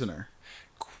a prisoner.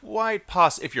 quite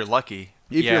if you're lucky.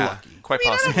 If you're lucky. Quite I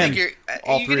mean, I don't possibly. think you're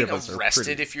all you three getting of us are arrested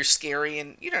pretty- if you're scary,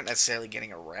 and you're not necessarily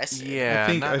getting arrested. Yeah,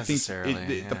 not I think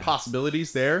necessarily. the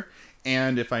possibilities there,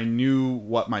 and if I knew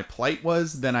what my plight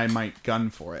was, then I might gun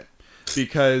for it,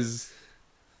 because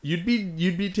you'd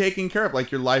be taken care of.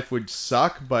 Like, your life would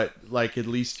suck, but like at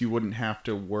least you wouldn't have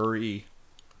to worry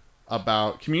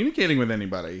about communicating with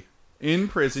anybody. In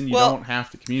prison, you Well- don't have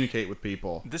to communicate with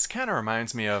people. This kind of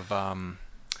reminds me of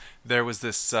there's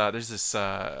this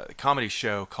comedy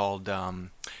show called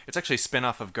it's actually a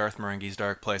spin-off of Garth Marenghi's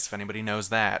Dark Place, if anybody knows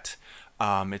that.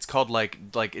 It's called like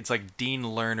it's like Dean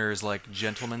Lerner's like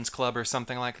Gentleman's Club or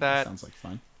something like that. Sounds like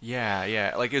fun.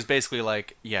 Yeah. Like it was basically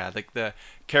like like the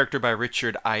character by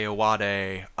Richard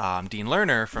Ayoade, Dean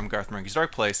Lerner from Garth Marenghi's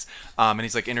Dark Place, and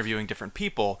he's like interviewing different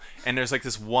people. And there's like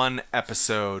this one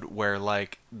episode where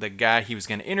like the guy he was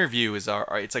going to interview is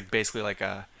it's like basically like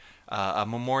a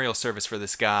memorial service for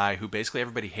this guy who basically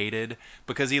everybody hated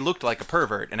because he looked like a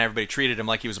pervert and everybody treated him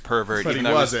like he was a pervert. But even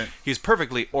he though wasn't. He's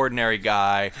perfectly ordinary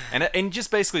guy and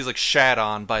just basically is like shat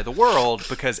on by the world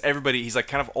because he's like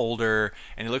kind of older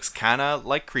and he looks kind of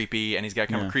like creepy and he's got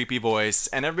kind of a creepy voice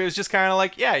and everybody was just kind of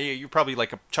like, yeah, you're probably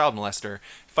like a child molester.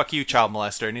 Fuck you, child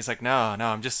molester. And he's like, no,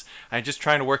 I'm just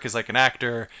trying to work as like an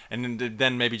actor and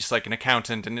then maybe just like an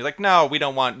accountant. And he's like, no, we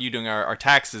don't want you doing our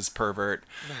taxes, pervert.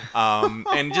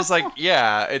 And just like,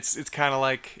 yeah, it's kind of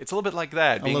like, it's a little bit like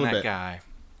that, being that guy.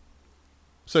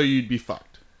 So you'd be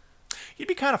fucked. You'd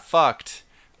be kind of fucked.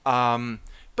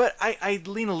 But I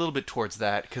lean a little bit towards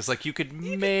that because like you could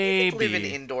maybe you could live an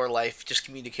indoor life just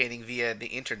communicating via the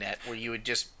internet where you would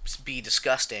just be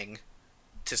disgusting.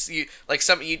 To see, like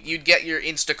you'd get your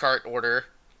Instacart order,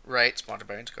 right? Sponsored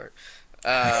by Instacart.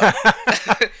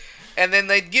 And then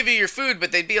they'd give you your food,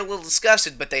 but they'd be a little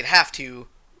disgusted, but they'd have to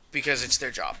because it's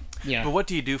their job. Yeah. But what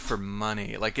do you do for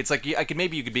money? Like it's like you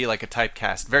could be like a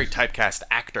very typecast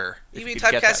actor. You mean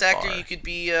typecast actor? You could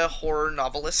be a horror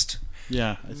novelist.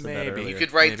 Yeah, I said that earlier. You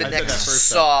could write the next first,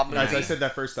 Saw movie. Guys, I said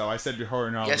that first though. I said horror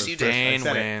novelist. Yes, you did. Dane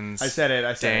wins. I said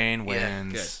it. Dane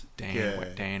wins. Yeah.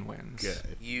 Dane wins.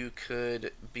 Good. You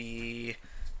could be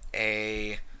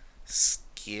a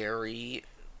scary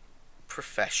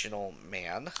professional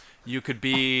man. You could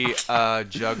be a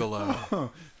juggalo.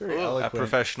 Very A eloquent.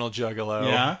 professional juggalo.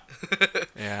 Yeah.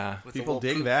 Yeah. With People the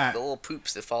dig that. The little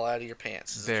poops that fall out of your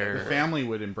pants. is a They're- The family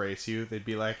would embrace you. They'd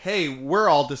be like, "Hey, we're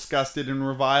all disgusted and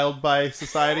reviled by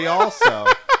society, also.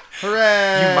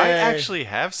 Hooray!" You might actually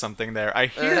have something there. I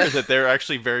hear that they're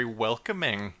actually very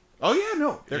welcoming. Oh yeah,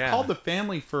 no, they're Yeah. called the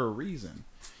family for a reason.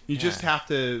 You just have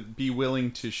to be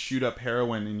willing to shoot up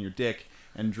heroin in your dick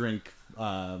and drink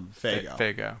Faygo.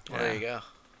 Faygo. Well, there you go.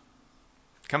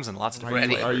 Comes in lots of Are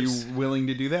different you, Ready. are you flavors. willing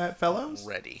to do that, fellows?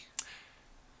 Ready.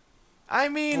 I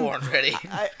mean, Born ready.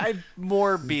 I'd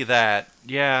more be that.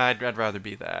 Yeah, I'd rather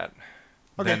be that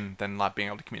Okay. than not being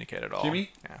able to communicate at all.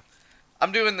 Jimmy? Yeah.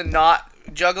 I'm doing the not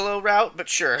juggalo route, but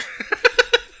sure.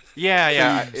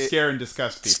 Yeah. So you scare and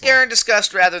disgust people. Scare and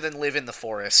disgust rather than live in the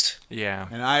forest. Yeah.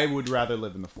 And I would rather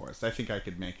live in the forest. I think I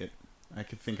could make it. I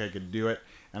could think I could do it,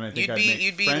 and I think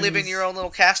You'd be friends. living your own little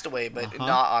castaway, but Uh-huh.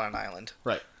 not on an island.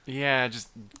 Right. Yeah, just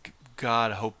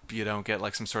God, hope you don't get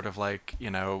like some sort of like,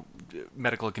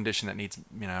 medical condition that needs,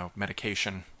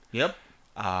 medication. Yep.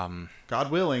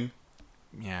 God willing.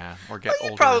 Yeah, or get Well, you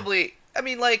older. probably. I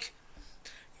mean, like,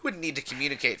 you wouldn't need to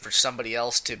communicate for somebody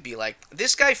else to be like,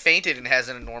 this guy fainted and has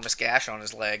an enormous gash on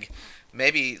his leg.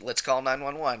 Maybe let's call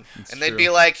 911. It's And they'd true. be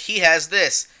like, he has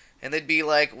this. And they'd be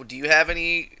like, well, do you have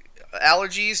any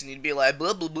allergies? And you'd be like,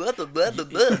 blah, blah, blah, blah, blah, blah,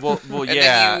 blah. Well, And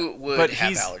yeah, then you would but have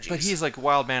he's allergies. but he's like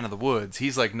wild man of the woods.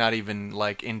 He's like not even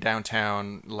like in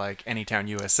downtown like Anytown,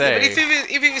 USA. But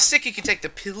if he was sick, he could take the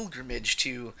pilgrimage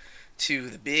to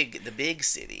the big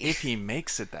city. If he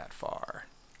makes it that far.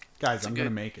 Guys, I'm good- gonna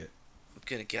make it. I'm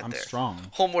gonna get I'm there. strong.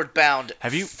 Homeward Bound.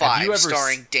 Have you 5, ever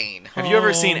starring Dane? Have you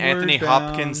ever seen Homeward Anthony bound.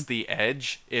 Hopkins' The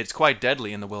Edge? It's quite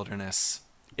deadly in the wilderness.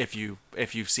 If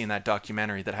you've seen that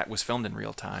documentary that was filmed in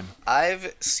real time.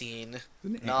 I've seen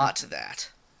Isn't it not that.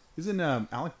 Isn't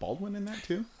Alec Baldwin in that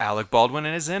too? Alec Baldwin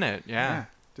is in it. Yeah.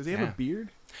 Does he have Yeah. a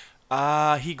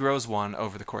beard? He grows one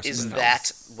over the course of Is the film.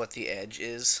 that what the Edge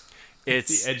is?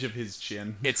 It's The edge of his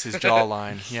chin. it's his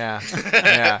jawline.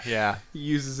 Yeah. He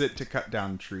uses it to cut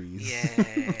down trees.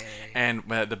 Yay. And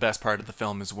the best part of the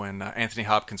film is when Anthony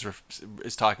Hopkins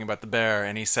is talking about the bear,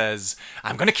 and he says,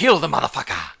 "I'm gonna kill the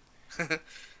motherfucker."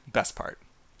 Best part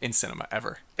in cinema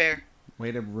ever. Bear.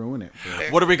 Way to ruin it. For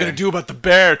Fair. What are we gonna do about the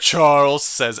bear, Charles?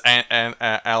 Says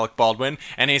Alec Baldwin,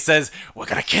 and he says, "We're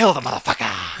gonna kill the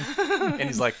motherfucker." And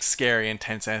he's like scary,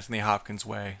 intense Anthony Hopkins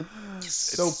way.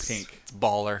 So pink. It's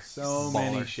baller. So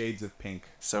baller. many shades of pink.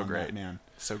 So on great, that man.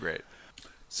 So great.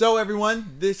 So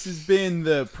everyone, this has been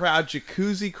the Proud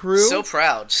Jacuzzi Crew. So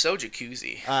proud. So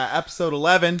jacuzzi. Episode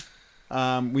 11.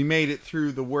 We made it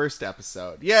through the worst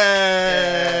episode.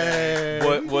 Yay!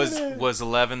 What We was did it. was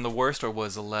 11 the worst, or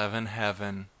was 11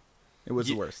 heaven? It was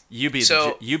the worst. You be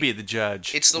So, you be the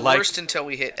judge. It's the Like- worst until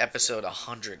we hit episode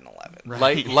 111.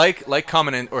 Right. Like,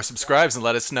 comment, or subscribes, and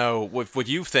let us know what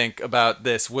you think about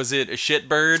this. Was it a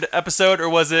shitbird episode, or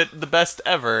was it the best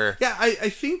ever? Yeah, I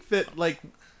think that like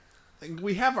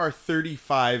we have our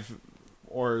 35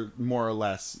 or more or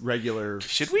less regular.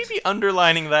 Should we be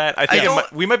underlining that? I think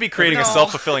don't- we might be creating a No.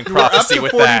 self-fulfilling We're up prophecy to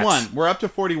with 41. that. We're up to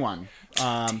 41.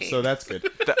 So that's good.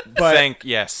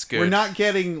 Yes, good. We're not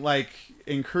getting like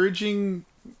encouraging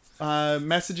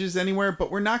messages anywhere,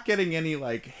 but we're not getting any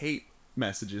like hate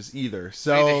messages either. Way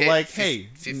So to hit like, hey,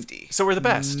 50. So we're the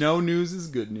best. no news is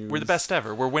good news. We're the best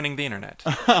ever. We're winning the internet.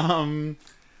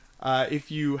 If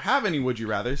you have any Would You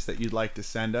Rathers that you'd like to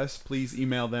send us, please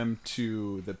email them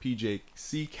to the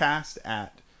PJCcast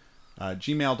at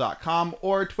gmail.com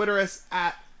or Twitter us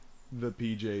at the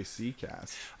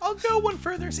PJCcast. I'll go one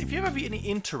further. So if you have any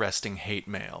interesting hate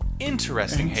mail,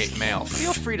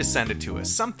 feel free to send it to us.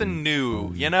 Something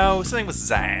new, something with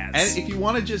zazz. And if you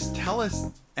want to just tell us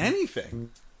anything,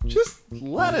 just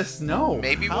let us know.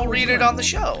 Maybe how we'll read we're it doing. on the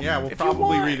show. Yeah, we'll If you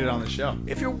probably want. read it on the show.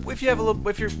 if you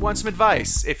want some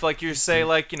advice, if like you say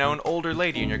like an older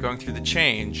lady and you're going through the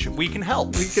change, we can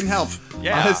help. We can help.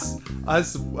 Yeah.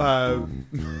 Us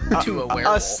To a werewolf.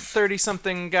 Us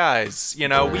 30-something guys,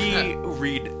 we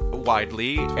read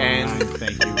widely and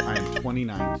Thank you. I am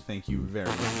 29. Thank you very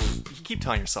much. you keep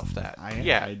telling yourself that.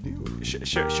 I do.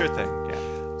 Sure thing.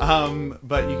 Yeah.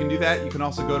 But you can do that. You can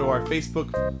also go to our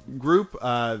Facebook group,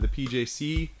 the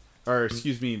PJC, or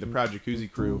excuse me, the Proud Jacuzzi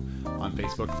Crew on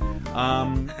Facebook.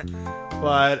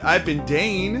 But I've been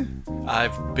Dane,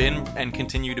 I've been and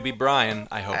continue to be Brian,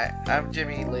 I hope. I'm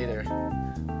Jimmy later.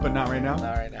 but not right now.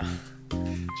 Not right now.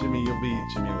 Jimmy, you'll be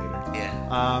Jimmy later.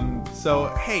 Yeah. So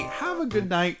hey, have a good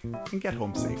night and get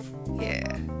home safe.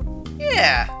 Yeah.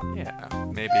 Yeah. Yeah,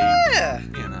 maybe, Yeah.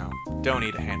 don't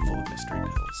eat a handful of mystery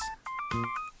pills.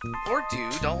 Or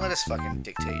don't let us fucking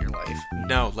dictate your life.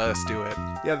 No, let us do it.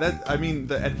 Yeah,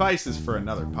 the advice is for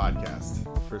another podcast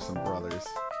for some brothers,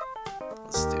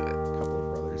 Let's do it. a couple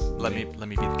of brothers. Let me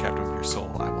be the captain of your soul.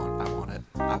 I want it.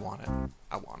 I want it.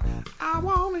 I want it. I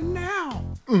want it now.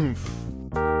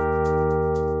 Oomph.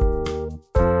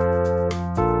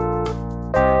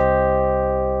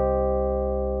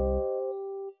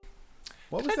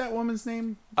 What was that woman's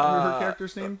name? Her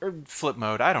character's name? Or flip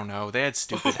mode. I don't know. They had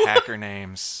stupid hacker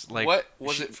names. Like What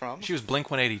was it from? She was Blink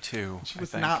 182. She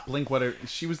was not Blink.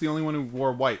 She was the only one who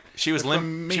wore white. She was They're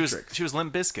from Limp. Matrix. She was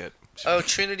Limp Bizkit. Oh,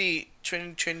 Trinity.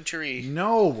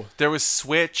 No. There was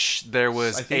Switch. There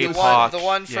was I think it was- APOC. The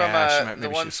one from Yeah, she might- the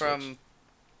maybe one she was from Switch.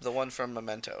 the one from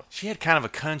Memento. She had kind of a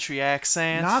country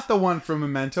accent. Not the one from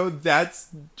Memento. That's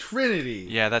Trinity.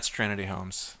 Yeah, that's Trinity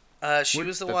Holmes. She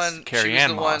was the That's one. Carrie she was Ann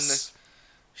the Moss. one.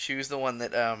 She was the one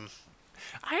that.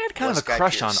 I had kind Wes of a Guy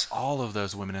crush Pearce. on all of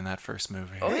those women in that first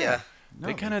movie. Oh yeah.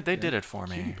 They did it for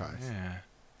Cutie me. pies. Yeah.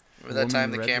 Remember that Woman time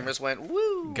in the red cameras went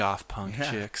woo? Goth punk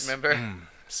Yeah. chicks. Remember?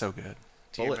 So good.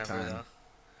 Do you Bullet remember time.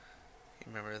 though?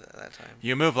 You remember that time?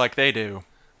 You move like they do.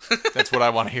 That's what I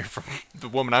want to hear from the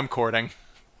woman I'm courting.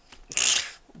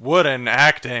 Wooden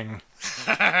acting.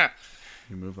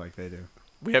 You move like they do.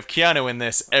 We have Keanu in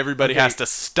this. Everybody Okay. has to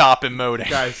stop emoting.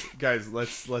 Guys,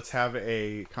 let's have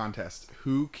a contest.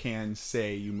 Who can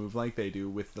say you move like they do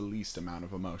with the least amount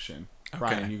of emotion?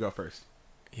 Brian, you go first.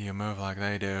 You move like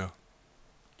they do.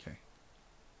 Okay.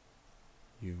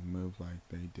 You move like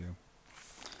they do.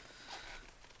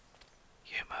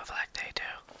 You move like they do.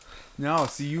 No,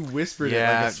 see, you whispered it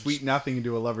Yeah. like a sweet nothing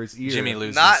into a lover's ear. Jimmy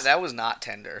loses. That was not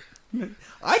tender.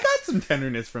 I got some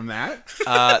tenderness from that.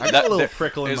 I got a little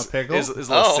prickle in my pickle. Is a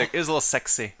little Oh. sick. Is a little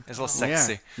sexy. Is a little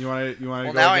sexy. Yeah. You want to Well,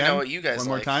 go now I again? know what you guys One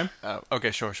more like. time. Oh,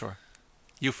 okay, sure.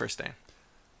 You first, Dan.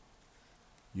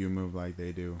 You move like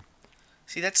they do.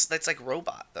 See, that's like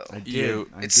robot though. I did.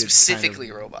 You- I It's did specifically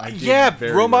kind of- robot. I did Yeah,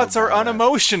 very robots are robot.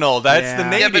 unemotional. That's Yeah.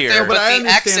 the Yeah, nadir. but But I the understand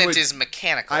accent what- is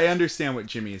mechanical. I understand what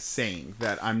Jimmy is saying.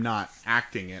 That I'm not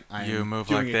acting it. I'm You move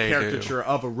doing like a they do. caricature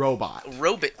of a robot.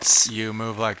 Robots. You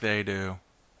move like they do.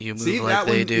 You move See, like that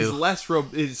they one is do. less.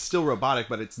 Is still robotic,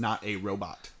 but it's not a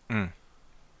robot. You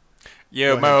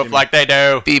Go ahead, move Jimmy. like they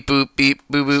do. Beep boop beep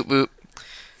boop boop boop.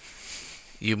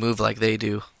 You move like they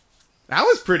do. That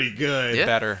was pretty good. Yeah.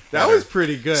 Better. That was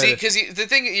pretty good. See, because the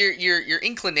thing, your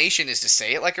inclination is to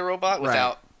say it like a robot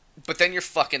without, but then you're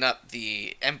fucking up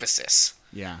the emphasis.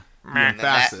 yeah. Meh. You're And then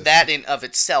fastest. that in of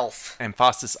itself.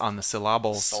 Emphasis on the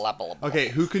syllables. Syllable. Okay,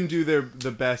 who can do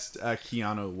the best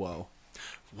Keanu whoa?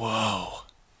 Whoa.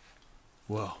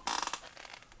 Whoa.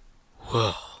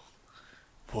 Whoa.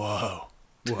 Whoa.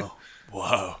 Whoa.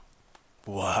 Whoa.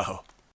 Whoa.